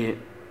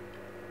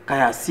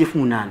CF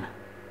Munana.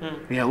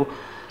 Yeah.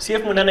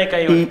 CF Munana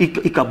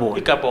ikabo.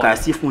 Kaya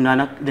CF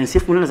Munana. Then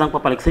CF Munana zang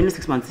papa like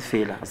 6 months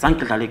failure. Zang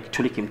like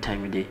chole kim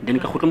time day. Then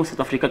ka South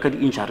Africa ka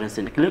insurance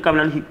and kile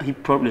kamala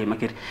hip problem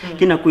akere.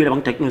 Kina kuila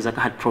bang technique zaka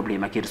had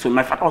problem akere. So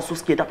my father was so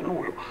scared up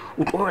no.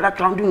 Utola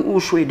grounding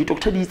ushwe the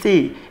doctor di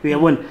say we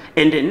won.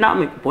 And then now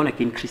I'm born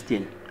again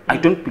Christian. I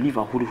don't believe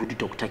a who the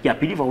doctor. I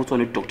believe I was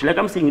on a doctor. Like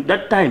I'm saying,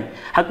 that time,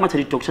 I had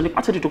the doctor,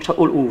 like the doctor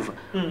all over.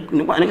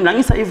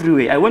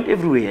 Everywhere. I went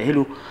everywhere.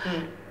 Hello.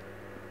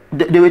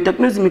 They were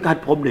diagnosing me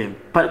had problem.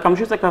 But I'm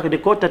sure the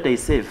court that I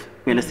save,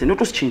 we understand, not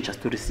just change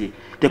to receive.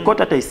 The court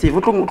that I save,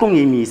 what wrong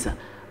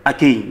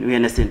again, we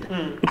understand.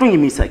 It wrong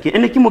again.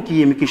 And the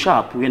kimoki make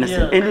sharp, we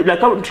understand. And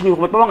like I'm telling you,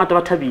 what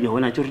I tabby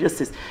when I just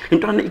says,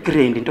 into an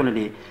grand, into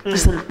a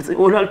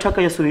all I'll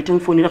check so waiting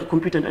for a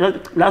computer.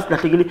 Last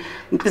that legally,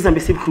 increase a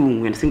basic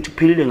room and sing to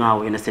pilling now,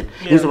 you understand.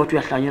 Use what we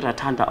are trying at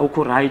Tanda,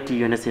 Oko right,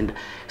 you understand.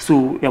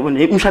 So, I want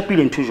a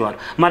pilling to usual.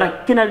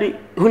 Marakinali,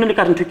 who only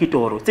can't take it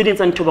or sit in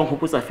some Chobang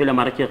Hopus, I feel a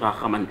Maraki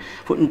Rahaman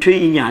for 2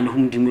 years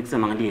whom you mix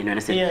among the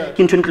understand.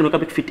 Kinton can make a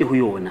big fit who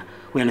you own.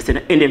 We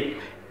understand. And then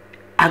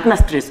I have no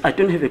stress. I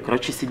don't have a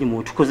crutches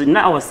anymore because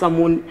now I was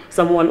someone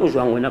who's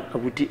went up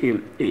about a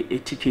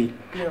TK.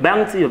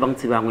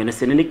 Bangsi when I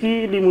send a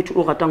key limit to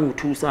Oratang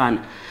to San.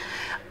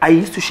 I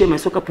used to share my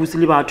soccer pussy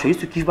liver. I used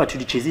to give back to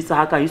the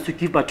Chesisa. I used to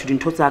give back to the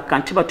Tosa.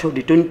 Can't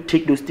they don't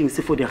take those things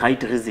for the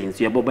right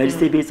reasons. You are by the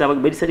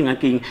setting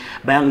again,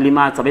 buying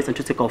limats, a base and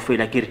to take off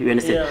like you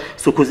understand.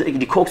 So, because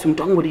the cooks and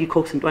the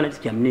cooks and this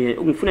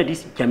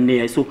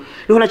Jamne, so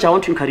you want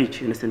to encourage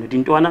you understand.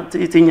 Dintuana,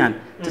 it's in Yan,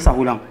 just a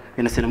hulam. You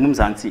understand,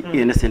 Mumzansi,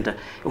 in the center.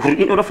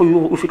 In order for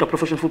you, if you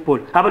professional football,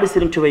 how about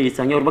listening to it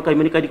and your Baka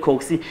America, the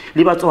Coxy,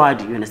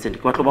 Libato, you understand.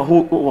 What about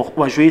who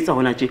was raised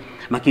on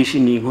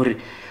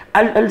Makishi,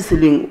 I'll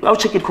selling. I'll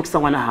check it. Cook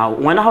someone how.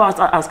 One hour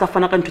as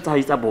Kafana can to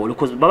his ball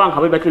because Babang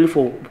have a battle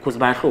for because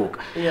by hook.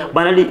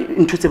 Banally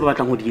into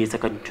about years I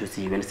can to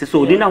see.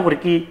 So dinner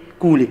work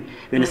coolly.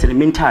 You understand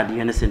mentally.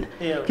 You understand.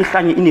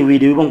 Kitani in a way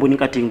they won't be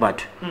cutting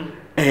but.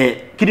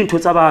 Kidding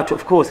to about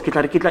of course.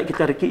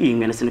 Kitlariki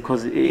you understand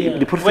because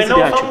the professor.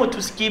 When no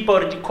to skip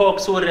or the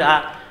cocks or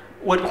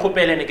what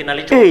Hopel and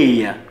acknowledge.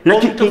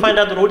 To find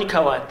out the road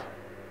coward.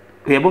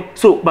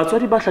 So, but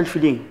what about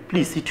feeling?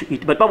 Please see to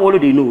it. But all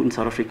they know in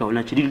South Africa, when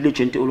actually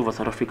legend all over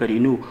South Africa, they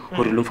know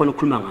or the Lomfano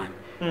Kulmangan.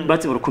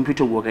 But the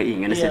computer worker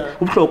in, and I said,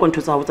 who flow on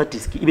to South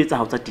Diski, even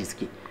out of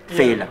Diski.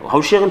 Failure.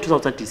 How share on to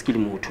South Diski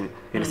motor?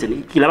 And I said,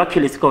 Kilaba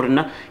Killis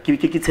Corona,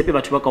 Kiki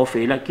Sepa to work off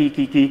failure,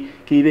 Kiki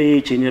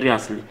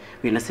generously.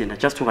 When I said,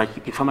 just to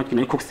like if I'm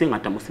not coaxing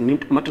at the most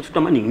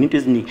Matutamani,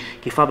 Nintesni,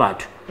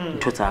 Kifabat,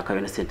 Totaka,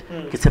 and I said,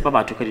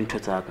 Kisepa to in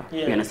Totaka.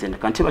 And I said, I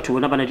can't tell you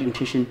one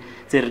intention,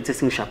 they're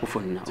just sharp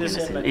phone now.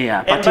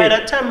 Yeah, and by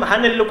that time,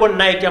 Hanel look on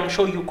night, I'm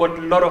sure you got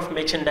a lot of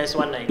merchandise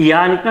one night.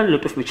 Yeah, and a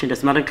lot of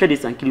merchandise, Maran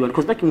credits and Kilian,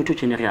 because back in Mutu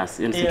Generas,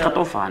 and see cut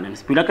off and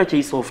Spilaka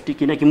chase of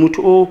Tiki, like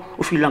Mutu or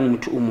Filang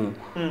Mutu Umu.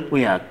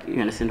 We are,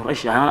 you understand,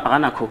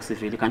 Rana Cox,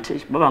 if you can't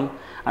change Babang.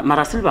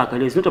 Marasilva,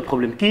 there's not a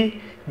problem. Key,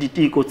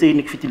 the Kote,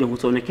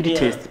 Fitilang, on a kiddy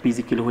test,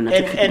 basically.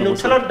 And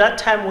until that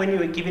time when you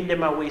were giving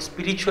them away,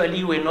 spiritually,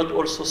 you were not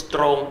also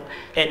strong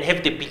and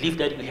have the belief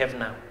that you have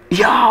now.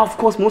 Yeah, of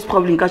course, most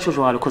probably in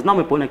Kachojwala, because now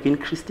I'm born again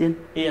Christian.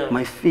 Yeah.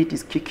 My faith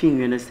is kicking,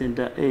 you understand.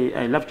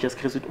 I love Jesus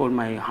Christ with all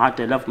my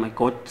heart. I love my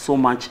God so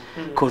much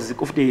because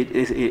of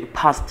the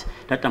past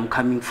that I'm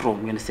coming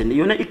from, you understand.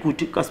 You know, it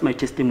could as my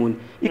testimony,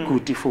 it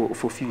could for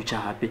future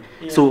happy.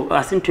 So,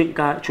 I think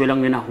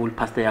to whole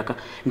pastor yaka,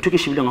 I'm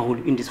taking a whole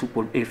in this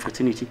football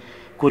fraternity,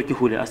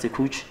 as a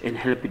coach and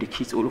help the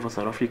kids all over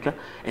South Africa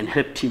and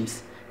help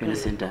teams, you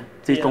understand.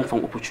 They come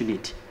from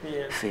opportunity,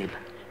 fail.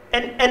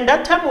 And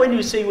that time when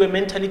you say you were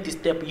mentally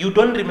disturbed, you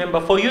don't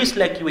remember. For you, it's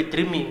like you were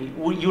dreaming.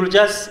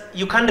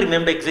 You can't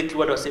remember exactly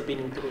what was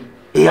happening through.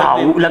 Yeah,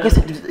 like I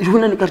said, it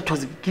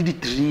was a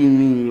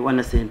dreamy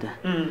one center.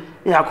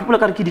 Yeah, I couple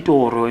of kid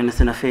oro and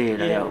a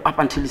fair up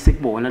until the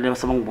sick born, and there was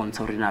some one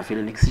sorry enough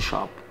in next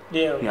shop.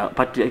 Yeah,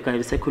 but I got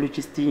the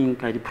psychologist thing,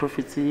 I the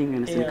prophesying,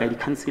 and I the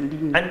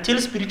counseling. Until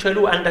spiritually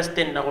you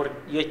understand now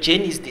your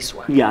journey is this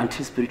one. Yeah,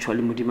 until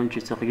spiritually Mudiman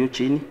your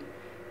journey.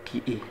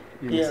 You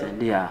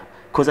understand? Yeah.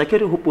 Because I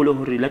carry hope all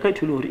over, like I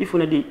told you, if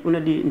one of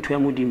the into a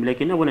modim, like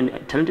you one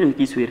talented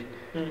kids were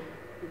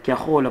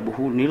Kahola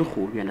Buhu Nil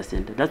Hole, you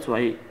understand? That's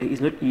why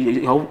it's not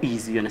how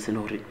easy you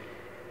understand.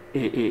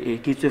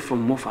 Kids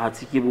from Moffat,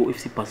 Kibo,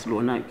 FC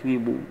Barcelona,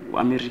 Kibo,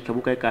 America,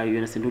 Bukai, you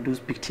understand? Those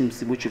big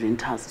teams, which are in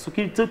task. So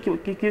kids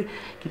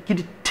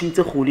things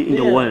are holy in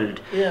the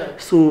world.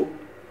 So,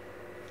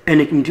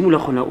 and a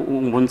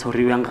Kimula once or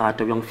young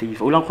rat or young thief,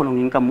 Olankolong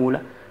in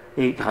Kamula,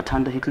 a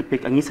Ratanda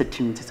Hitlepek, and he's a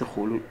team, it's a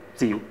whole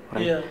zero,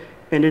 right?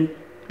 And then,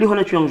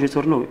 Lihona Chuang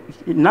or no,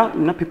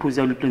 now people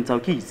are looking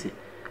at kids.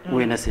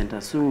 When I center.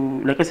 So,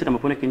 like I said, I'm a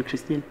born again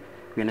Christian.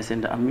 When I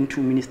center, I'm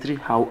into ministry.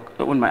 How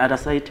on my other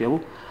side,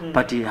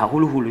 but how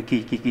hulu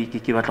ki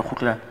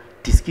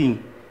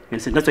disking.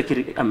 And that's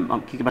why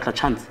I'm kicking a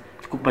chance.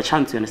 Cook a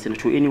chance, you understand,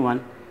 to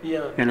anyone. Yeah.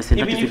 You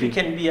understand? Even if you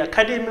can be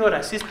academy or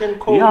assistant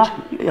coach,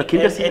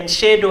 and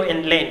shadow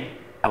and learn.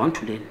 I want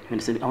to learn. You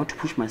understand? I want to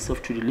push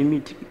myself to the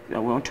limit. I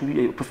want to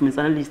be a performance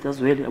analyst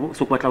as well.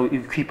 So what I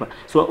equip.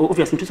 So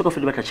obviously,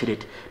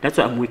 that's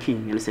why I'm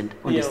working. You understand?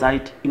 On the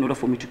side, in order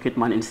for me to get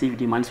money and save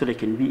the money, so that I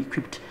can be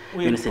equipped.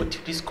 You understand?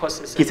 These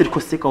courses. Get it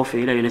cost of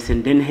you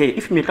understand? Then hey,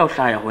 if me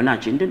outlier or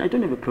not, then I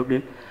don't have a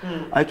problem.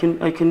 I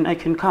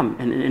can come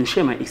and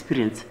share my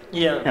experience.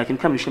 Yeah. I can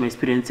come and share my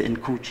experience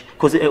and coach.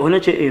 Because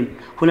honestly,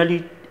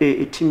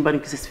 a team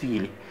bank is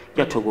feeling.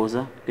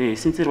 Togoza,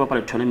 since the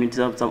Rapper tournament,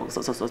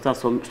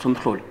 some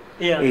floor.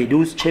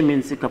 Those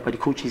chairmen, the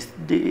coaches,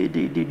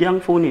 the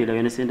young phone, you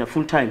understand,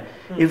 full time.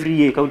 Every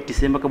year, out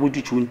December,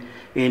 June,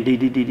 and they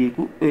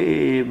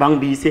bang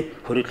busy,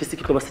 for at least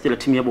a still a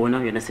team, you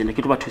understand, the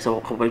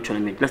Kituba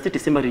tournament. Last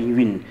December, you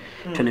win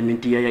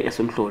tournament,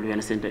 some floor, you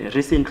understand.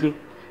 Recently,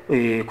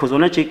 because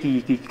when I check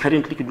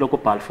currently Kibla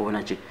Palfo,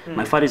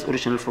 my father is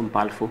original from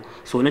Palfo,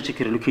 so when I check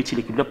relocated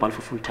Kibla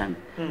Palfo full time.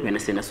 You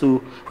understand?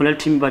 So when I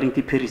team baring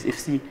Paris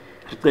FC,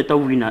 I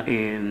win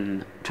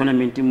a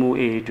tournament to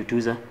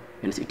Tuza,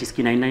 and it is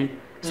 99.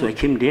 So I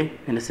came there,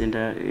 and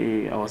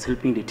I was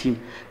helping the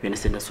team. You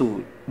understand?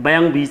 So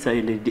Bayang Bisa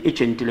and the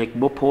agent like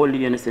Bob Paul,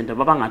 you understand?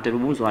 Babanga, the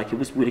Bunzo, I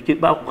was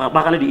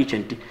Bagana the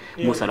agent,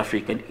 most South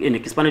Africa, and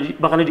expanded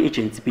Bagana the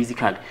agents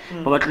basically.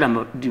 But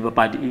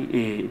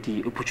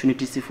the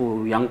opportunities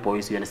for young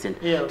boys, you understand?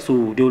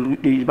 So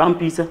the Bang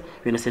Pisa,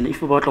 you understand?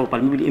 If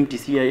about maybe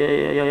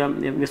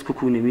MTC, West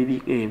Kukuni,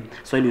 maybe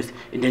Soilus,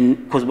 and then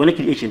because when I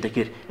kill agent, I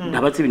care.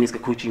 About 7 is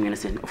coaching, you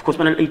understand? Of course,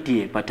 when I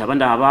 80, but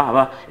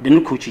Tabanda, the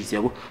new coaches,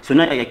 so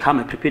now I come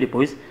and prepare the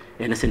boys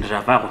and I send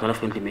Rava or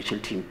friendly Mitchell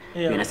team.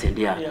 We understand,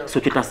 so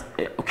it was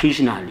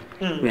occasionally.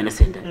 We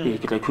understand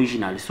that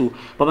occasionally. So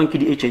Babanki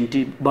the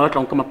agent, but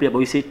on come up here, but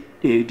we say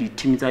the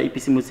teams are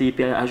EPC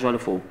as well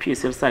for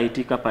PSL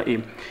side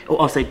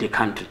or outside the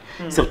country.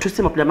 So to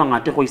some of them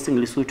are hoisting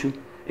Lesotho,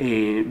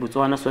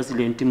 Botswana,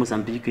 Swaziland,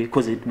 Mozambique,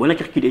 because when I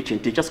get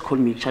agent, they just call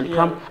me, Charlie,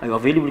 come, are you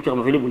available? I'm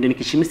available. Then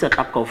I set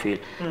up coffee.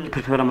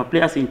 Prepare my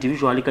players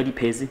individually, the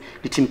pairs,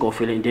 the team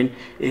coffee, and then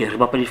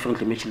Rebapa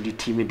differently match the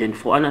team, and then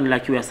for an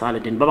like you as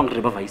salad, then Babang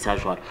Rebava is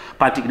usual.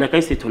 But like I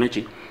said,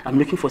 Tonachi, I'm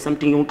looking for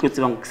something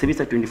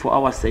 24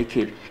 hours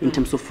cycle in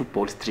terms of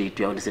football street,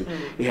 you understand?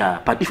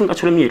 Yeah, but if you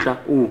actually meet, oh,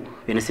 you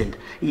understand?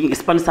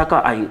 Spanish soccer,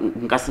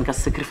 I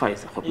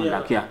sacrifice.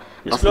 Yeah.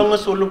 As long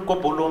as you look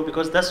up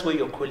because that's where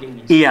your calling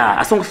is. Yeah,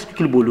 as long as you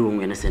kill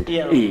you understand?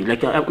 Yeah.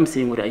 Like I'm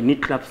saying, I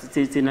need clubs,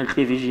 it's in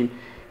television.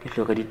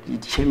 Look at the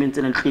chairman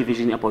and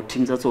television about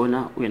teams that's all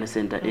now, we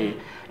understand that,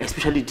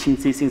 especially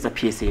teams say things are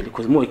PSL,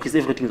 because more because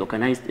everything is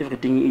organized,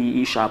 everything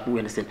is sharp, we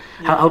understand.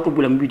 How to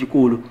build a media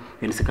call, we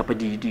understand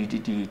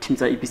the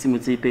teams are EPC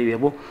Mutse,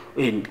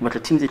 and but the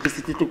teams they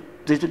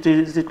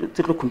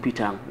compete,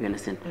 we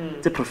understand.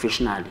 It's a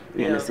professional,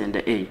 we understand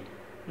the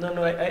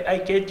No, I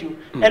get you.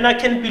 And I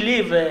can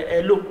believe,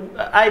 look,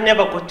 I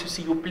never got to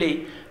see you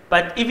play,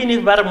 but even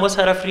if Baramo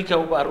South Africa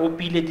were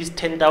this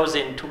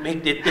 10,000 to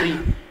make the 3,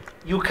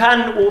 you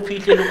can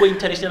officially go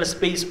international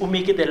space or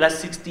make it the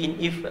last 16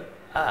 if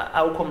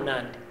outcome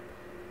none.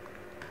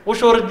 For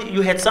sure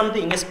you had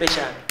something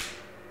special.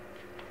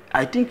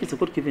 I think it's a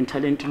good given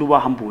talent Luwa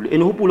humble.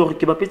 And who pull go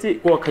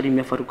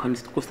Academy Farukan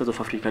Coast of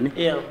Africa.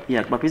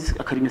 Yeah, Bapis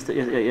Academy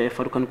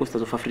Farukan Coast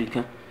of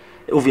Africa.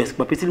 Obviously,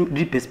 but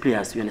the best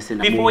players, you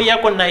understand. Before you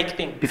connect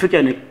thing. Before you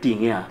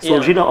connecting, yeah.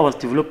 So Rina was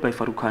developed by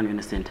Farukan, you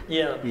understand.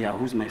 Yeah. Yeah,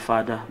 who's my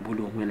father,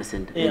 Bulu, you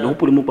understand. And who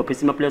put more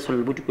players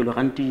on the Butuko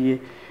Ranti,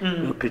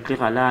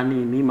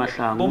 Petralani,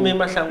 Mimasha,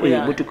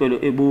 Butuko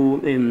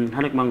Ebu,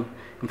 Hanekman.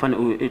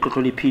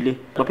 Totally pile.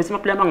 But my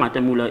player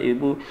Mangatamula,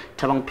 Ebu,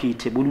 Tabang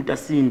Pete,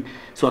 Buludasin.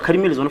 So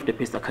Academy is one of the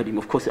best academy.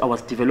 Of course, I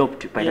was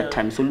developed by that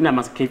time. So Lina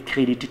must give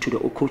credit to the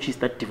coaches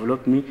that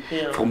developed me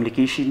from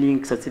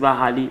locationing, Satsiba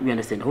Hali. We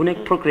understand. Whole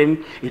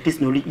program it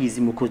is not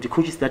easy because the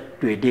coaches that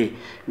were there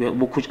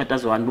were coach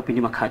Atazoan, Bupini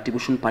Makati,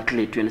 Bushun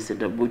Patlate, you understand,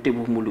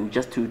 Mulu,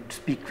 just to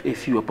speak a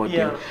few about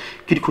them.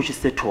 Kid coaches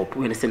set top.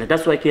 We understand.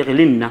 That's why I care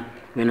Lina.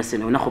 We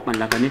understand. When I hope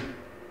Lagane.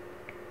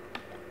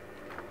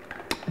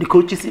 The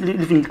coaches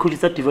living coaches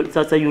that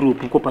develop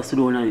Europe,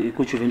 Barcelona,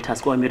 coach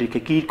Juventus,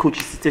 America, key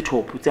coaches set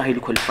top, which are highly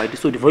qualified.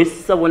 So the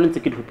voices are one to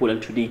for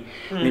Poland today.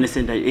 We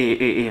understand that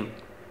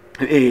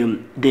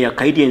their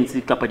guidance,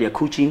 their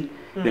coaching,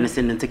 we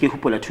understand and take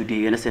Hupola today.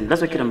 You understand?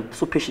 That's why I'm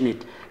so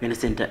passionate. You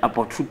understand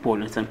about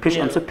football. I'm so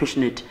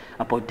passionate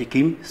about the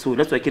game. So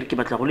that's why I keep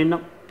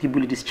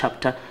people in this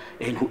chapter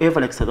and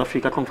whoever like South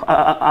Africa can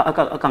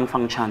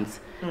find chance.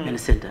 You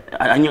understand?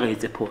 I know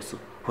it's a pause.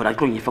 For I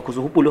don't because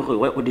who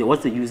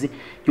what's the use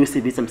you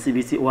see some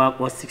CBC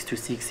was 6 to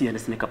 6 you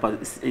understand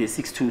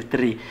 6 to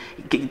 3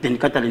 then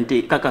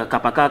Catalente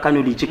Kaka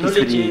knowledge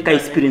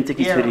experience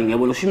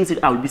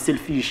I'll be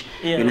selfish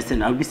you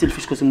understand I'll be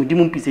selfish because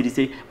mudimum piece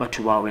say but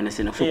you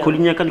understand so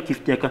calling you can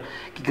gift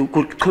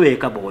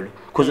ball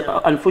because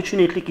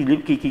unfortunately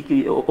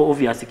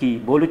obviously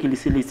ball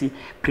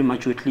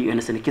prematurely you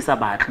understand kisa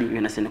badly you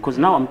understand because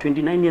now I'm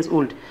 29 years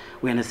old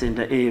we understand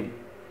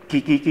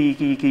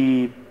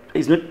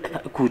is not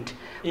good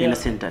in a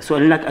center. So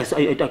like I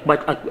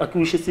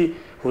wish see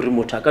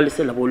remote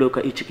akalisela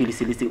boloka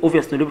ichikilisi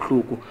obviously no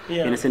bhluku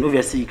and say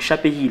obviously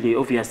shapehile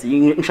obviously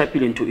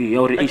ngishapile into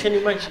or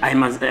I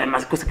must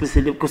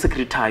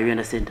secretary you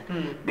understand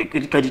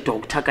because the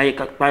doctor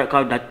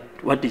that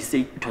what they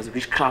say it was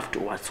witchcraft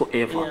or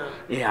whatsoever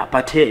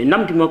but hey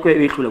namdimoko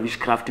ehlula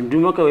witchcraft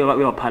ndimoko we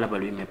waphala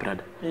balwe my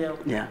brother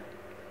yeah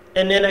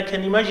and then I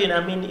can imagine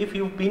I mean if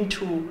you've been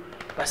to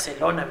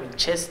Barcelona,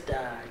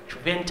 Manchester,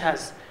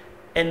 Juventus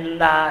and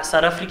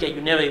South Africa,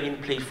 you never even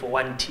played for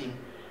one team.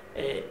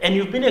 And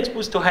you've been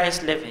exposed to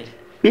highest level.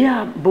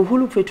 Yeah, but who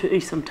look for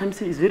sometimes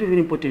it's very, very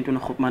important to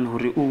know man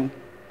who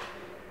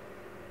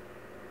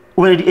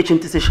when the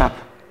agent is sharp.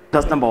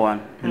 That's number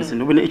one.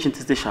 When the agent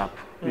is sharp.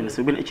 When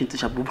the agent is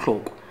sharp,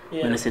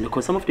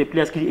 because some of the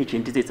players kill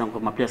agent is some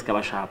of my players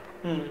are sharp.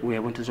 We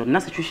want to na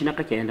situation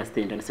I can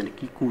understand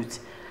good.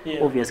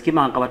 Obviously,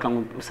 man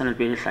kabatlang usanal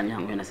pele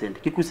hlanyang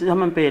understand. Kikuzi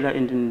amampela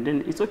and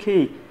then it's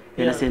okay.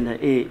 You understand?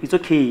 It's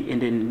okay,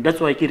 and then that's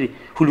why I get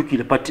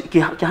hulukile, but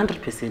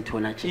 100%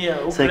 honachi.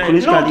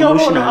 Psychologically,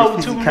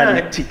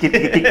 emotionally,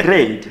 physically,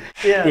 trained.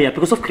 Yeah,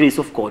 because of grace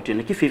of God,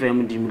 and if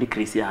I'm really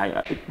crazy,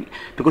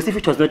 because if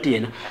it was not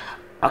here,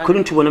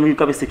 according to what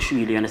I'm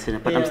sexually, you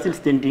understand? But I'm still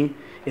standing,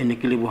 and I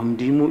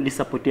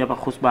support the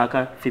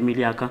husband,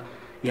 family,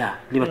 yeah,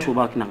 live two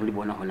back now,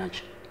 libona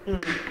honachi.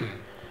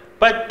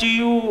 But do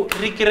you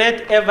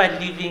regret ever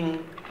leaving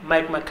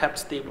Mike Makaab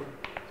stable?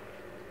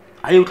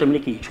 I don't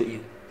make it.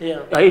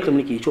 Yeah. I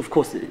communicate, of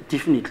course,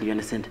 definitely, you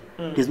understand.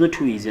 There's no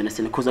two ways, you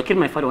understand. Because I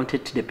my father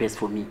wanted the best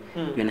for me,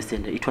 you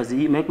understand. It was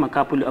Mike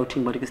Makaab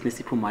outing, but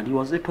he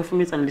was a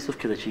performance analyst of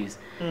Kaizer Chiefs.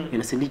 You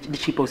understand, the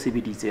cheap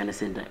CBDs, you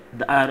understand.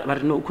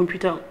 But no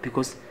computer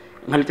because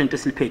what a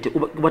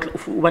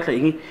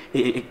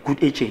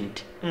good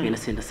agent, you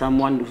understand.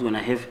 Someone who's gonna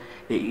have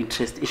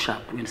interest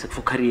sharp you understand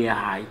for career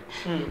high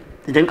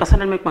then ka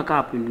sana make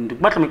Makaab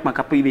batla make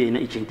Makaab ibe ena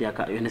agent ya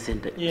ka you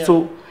understand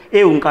so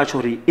nka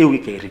chori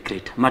ke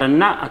regret mara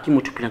nna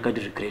akimotho phela ka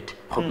di regret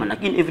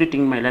like in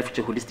everything in my life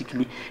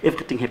holistically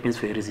everything happens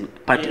for a reason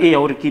but ya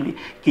hore ke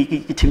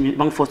team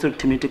bang force to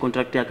terminate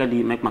contract ya ka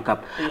le make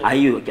Makaab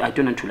ayo I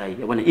don't to lie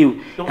bona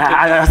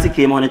a se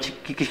ke mona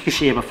ke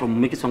sheba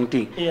from make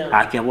something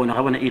ke ya bona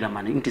ga bona ila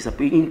mana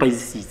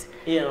impazisise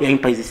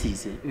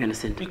you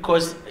understand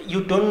because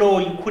you don't know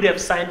you could have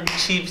signed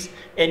Chiefs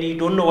and you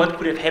don't know what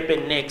could have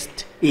happened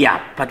next.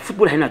 Yeah, but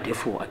football is not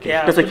therefore. Okay.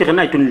 That's why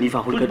I don't live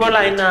a whole football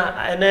is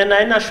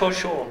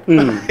show.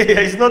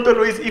 It's not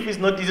always if it's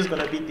not this is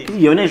gonna be this.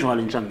 You're not usual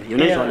in jam.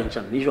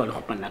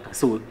 Usual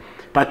so,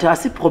 but I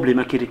see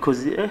problem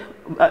because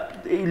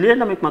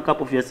Lena make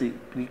Makaab obviously.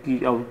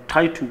 I'll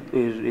try to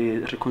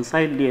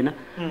reconcile Lena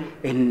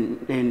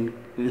and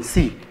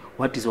see.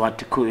 What is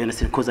what you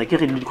understand? Because I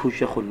can't really coach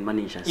your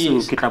manager. So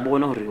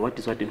what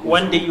is what.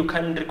 One day you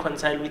can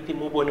reconcile with him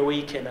where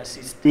you can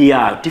assist.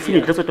 Yeah,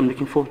 definitely. That's what I'm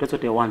looking for. That's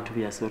what I want to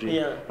hear. Sorry.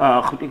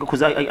 Yeah.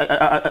 Because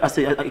I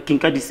say I can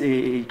get this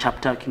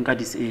chapter, can get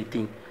this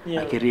thing.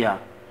 Yeah.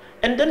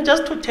 And then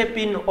just to tap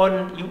in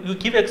on you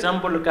give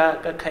example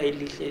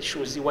Kaili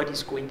shows what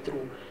he's going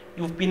through.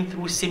 You've been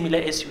through similar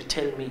as you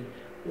tell me.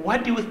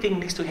 What do you think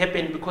needs to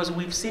happen? Because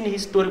we've seen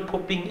his story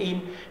popping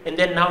in, and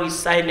then now he's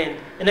silent,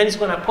 and then he's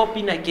going to pop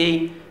in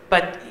again.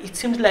 But it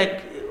seems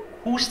like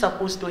who's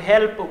supposed to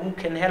help, who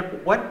can help?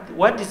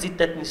 What is it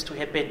that needs to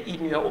happen,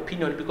 in your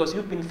opinion? Because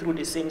you've been through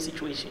the same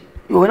situation.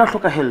 When I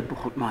look at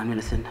help, man, you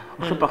understand?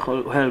 I look at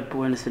help,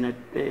 you understand?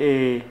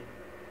 I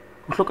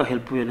look at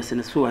help, you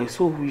understand? So I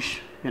so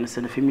wish. You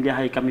understand? Familia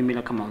high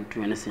kamimela come out,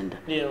 you understand?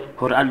 Yeah.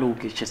 Hore a look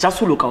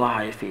just look our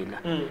high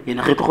fela.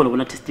 Yena re tlo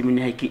bona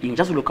testimony high king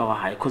just look our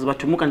high because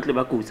batho mo kantle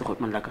ba kutse go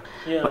man laka.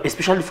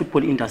 Especially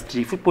football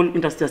industry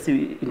ase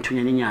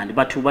inthunyane nyane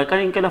batho ba ka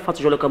nkela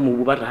fatse jolo ka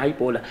mobu ba re high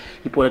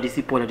ipola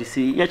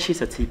disi ya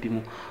chisa tshipi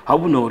mo ha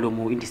bonolo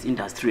mo in this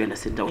industry you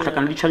understand? O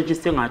hlakana le challenges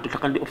tse ngata o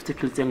hlakana le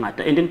obstacles tse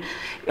ngata and then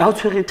how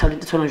tshwere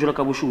talent tsona jolo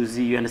ka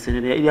boshuzi you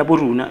understand? Ya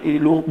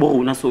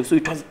boruna so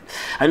it was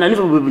I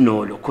never be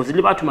bonolo because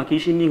le batho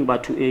makitioning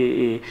batho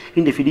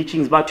in the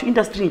feedings but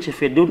industry in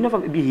Sheffield they would never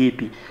be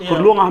happy for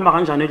long hamba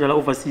kanjani edlala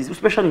overseas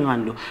especially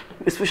ngalo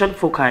especially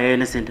for Kaya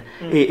understand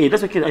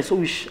that's okay I so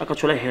wish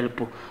akathola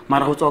help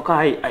mara ho tswa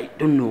Kaya I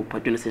don't know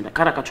but you understand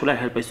kara akathola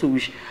help I so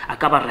wish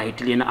akaba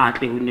right lena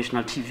atle ho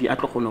national TV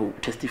atlo khona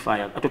testify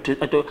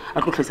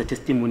atlo tlisa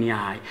testimony ya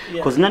hayi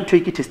because nna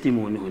ntwe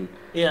testimony hona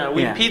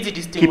we pity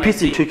this thing ke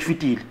pity ntwe ke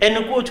fitile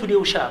and go to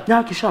the sharp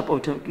ke sharp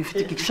out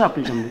ke sharp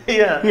njambo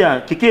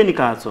ke kene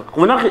ka tswa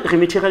gona re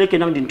material ke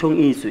nang dinthong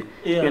iswe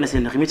you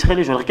understand re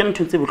material jwa re ke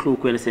ntho tse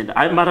bohloko you understand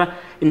I mara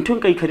ntho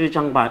nka ikharele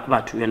jang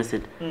batho you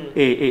understand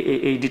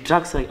the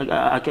drugs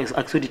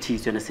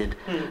activities you understand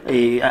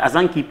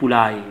azanki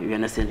ipulai you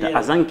understand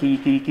azanki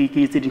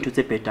ke tse dintho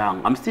tse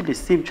betang I'm still the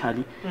same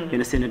Charlie you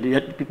understand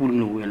that people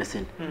know you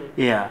understand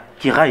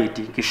ke right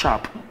ke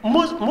sharp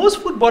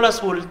most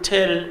footballers will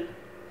tell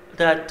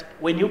that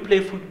when you play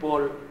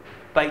football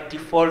by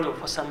default or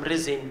for some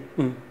reason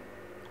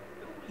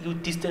you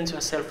distance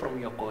yourself from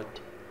your God.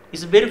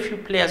 It's very few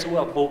players who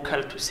are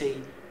vocal to say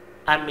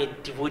I'm a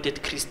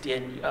devoted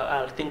Christian.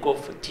 I'll think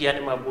of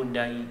Tiani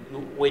Mabunda.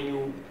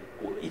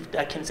 If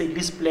I can say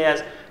these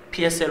players,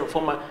 PSL or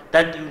former,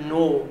 that you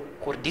know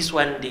for this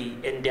one day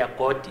and their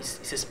God is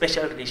a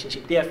special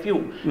relationship. There are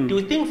few. Do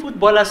you think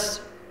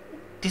footballers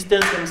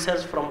distance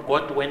themselves from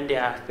God when they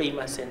are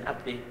famous and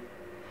up there?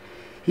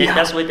 And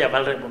that's why they are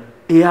vulnerable.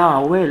 Yeah,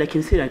 well, I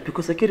can say that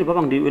because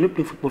when you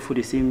play football for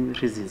the same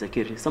reasons,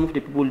 some of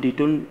the people they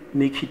don't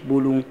make it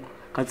bolong.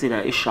 Consider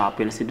is sharp,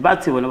 you understand?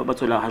 But when about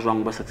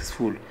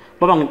successful,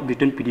 they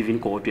don't believe in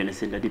God, you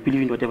understand? They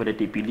believe in whatever that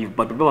they believe,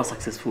 but they are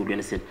successful, you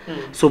understand?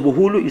 So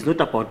Bohulu is not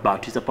about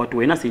bat, it's about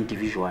when us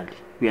individually,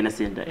 you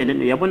understand? And then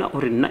Yabona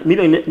or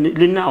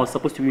Lina was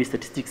supposed to be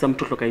statistics, some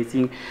truth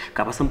localizing,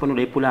 Capasampano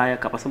de Pulaya,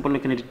 Capasampano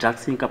Kennedy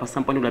Jackson,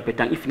 Capasampano la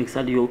Petang, if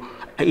Nixalio,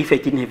 if I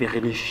didn't have a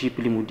relationship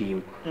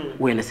limudim,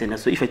 we understand?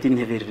 So if I didn't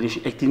have a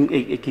relationship,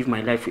 I give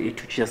my life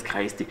to Jesus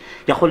Christ,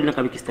 you're holding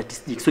a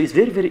statistics. So it's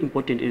very, very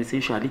important and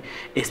essentially,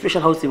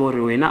 especially how say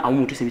wena a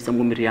motho se bitsa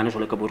mo meriana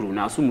jwalo ka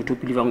boruna so motho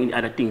believe in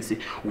other things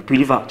we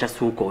believe just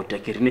so God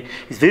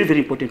it's very, very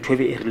important to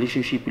have a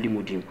relationship le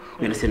modimo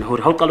you understand hore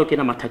ha o qala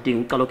kena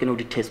mathateng o qala kena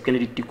di test kena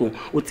ditikong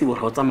o tsebo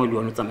re o tsamaya le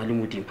wona o tsamaya le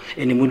modimo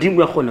and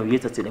modimo ya khona o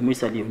etsa tsela mo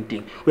isa le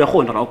yong o ya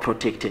khona ra o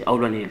protect a o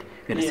lwanele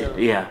you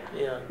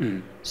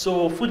understand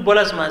so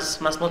footballers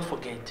must not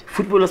forget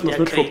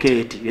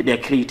their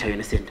creator you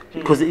understand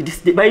because this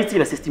by its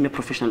system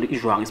professional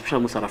is wrong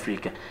especially in South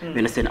Africa you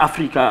understand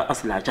Africa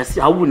as large as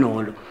how we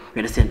know you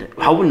understand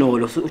how we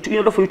know so in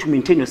order for you to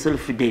maintain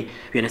yourself today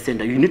you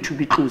understand you need to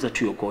be closer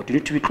to your God you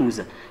need to be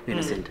closer you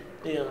understand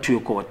to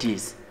your God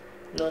yes.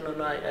 No,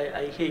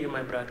 I hear you,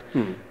 my brother.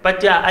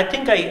 But yeah, I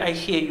think I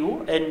hear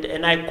you,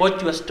 and I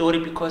got your story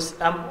because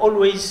I'm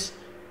always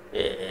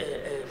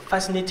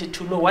fascinated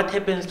to know what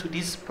happens to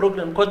these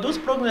programs, because those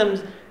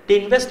programs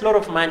they invest a lot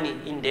of money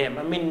in them.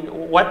 I mean,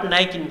 what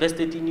Nike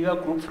invested in your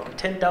group from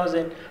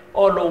 10,000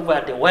 all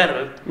over the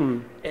world,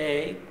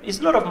 it's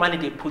a lot of money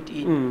they put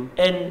in.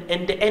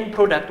 And the end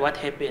product, what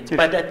happens? Yes.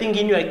 But I think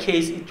in your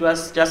case, it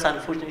was just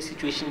unfortunate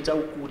situations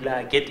how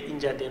could get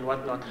injured and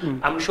whatnot.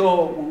 I'm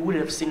sure we would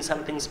have seen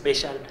something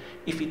special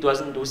if it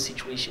wasn't those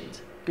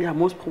situations. Yeah,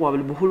 most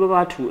probably. A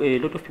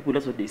lot of people,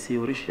 that's what they say.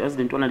 As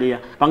the Ntwana layer,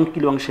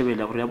 Bankil Wang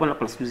Shevela, or Yabana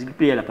plus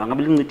Plea, La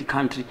Pangabiling the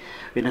country,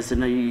 when I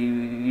send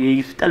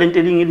a talent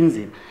telling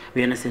in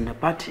when I send a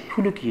party,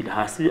 who look it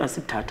has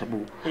a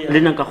tatabu.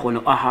 Lenaka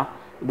Hono, aha,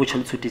 which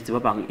I'll suit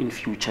in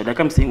future. Like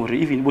I'm saying, or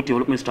even with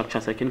development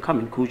structures, I can come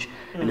and coach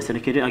and I send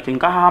I can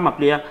come a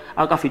player,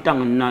 I got fit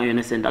down now and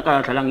I send I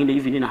got along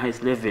even in the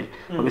highest level,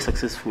 I'll be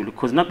successful.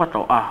 Because not but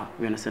aha,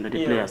 when I send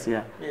the players,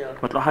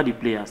 but how the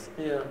players,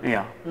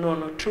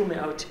 No, true me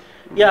out.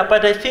 Yeah,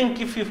 but I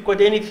think if you've got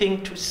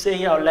anything to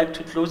say, I would like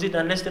to close it,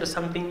 unless there's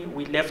something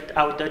we left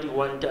out that you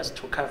want us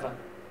to cover.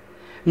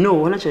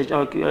 No, I'd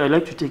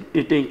like to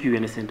thank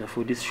you, Center,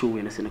 for this show,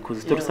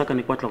 because the story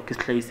is quite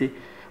like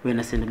when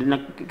I send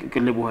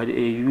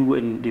you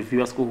and the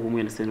viewers go home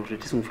and send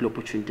this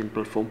opportunity and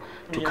platform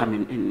to come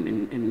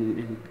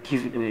and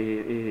give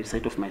a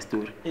side of my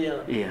story.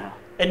 Yeah.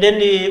 And then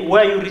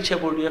where are you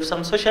reachable? Do you have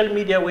some social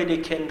media where they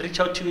can reach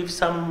out to you, if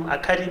some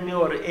academy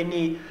or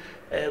any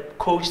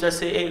coach that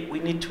say, hey, we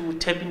need to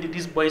tap into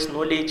this boy's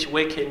knowledge,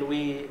 where can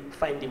we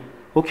find him?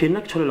 Okay,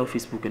 naturally on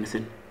Facebook,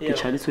 understand.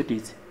 Charlie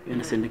Tsotetsi,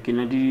 understand.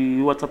 Can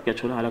the WhatsApp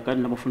catch all the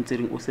number phone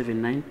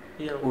 079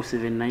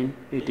 079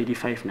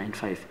 885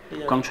 95.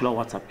 Come to our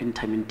WhatsApp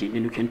anytime and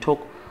you can talk.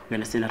 You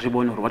understand?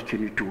 Reborn or what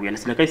can you do? You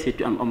understand? Like I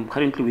said, I'm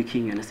currently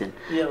working. You understand?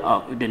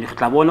 Then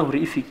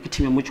if you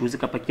team much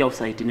music up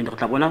outside, then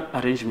the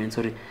arrangements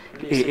or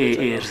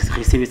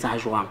receive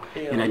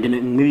and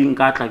then maybe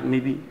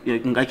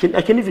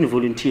I can even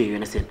volunteer. You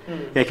understand?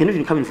 I can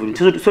even come and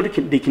volunteer so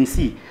they can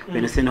see. You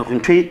understand?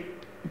 That's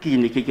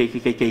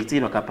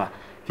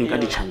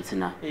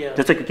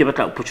why you give it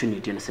an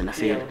opportunity,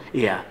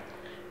 yeah.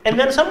 And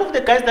then some of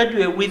the guys that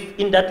you were with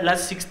in that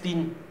last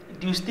 16,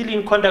 do you still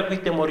in contact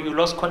with them or you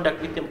lost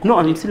contact with them? No,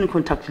 I'm still in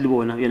contact with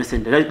them. You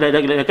understand?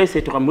 Like I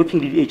said, I'm working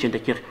with the agent.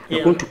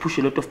 I'm going to push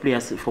a lot of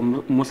players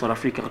from most of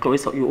Africa,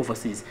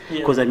 overseas,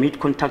 because I made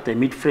contact, I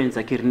made friends.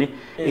 So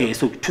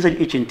to the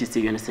agent is,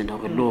 you understand?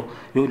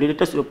 You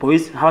let us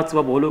boys, how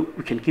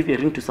we can give a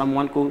ring to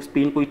someone, go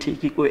Spain, go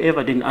take it,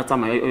 wherever. Then at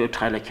some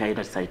try like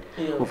either side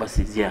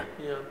overseas. Yeah.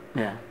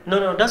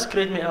 No, that's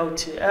great me out.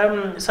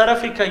 South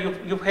Africa,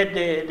 you've had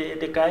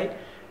the guy.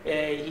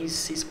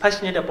 He's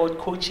passionate about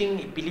coaching.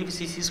 He believes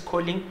this is his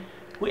calling.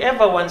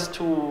 Whoever wants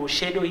to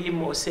shadow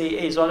him or say,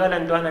 hey, Zwagala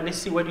Ndwana, let's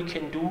see what you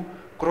can do,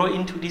 grow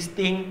into this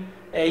thing.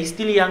 He's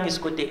still young, he's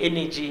got the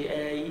energy.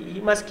 He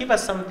must give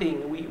us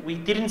something. We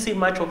didn't see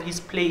much of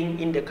his playing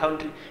in the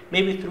country.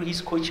 Maybe through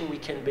his coaching we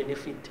can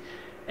benefit.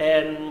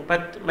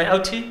 But my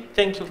outie,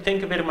 thank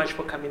you very much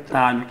for coming through.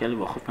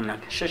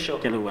 Sure.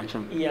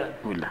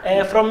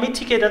 Yeah. From me,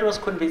 TK, that was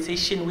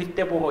conversation with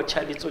Teboho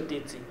Charlie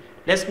Tsotetsi.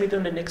 Let's meet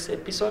on the next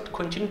episode.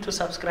 Continue to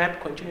subscribe,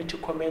 continue to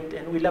comment,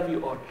 and we love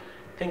you all.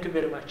 Thank you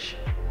very much.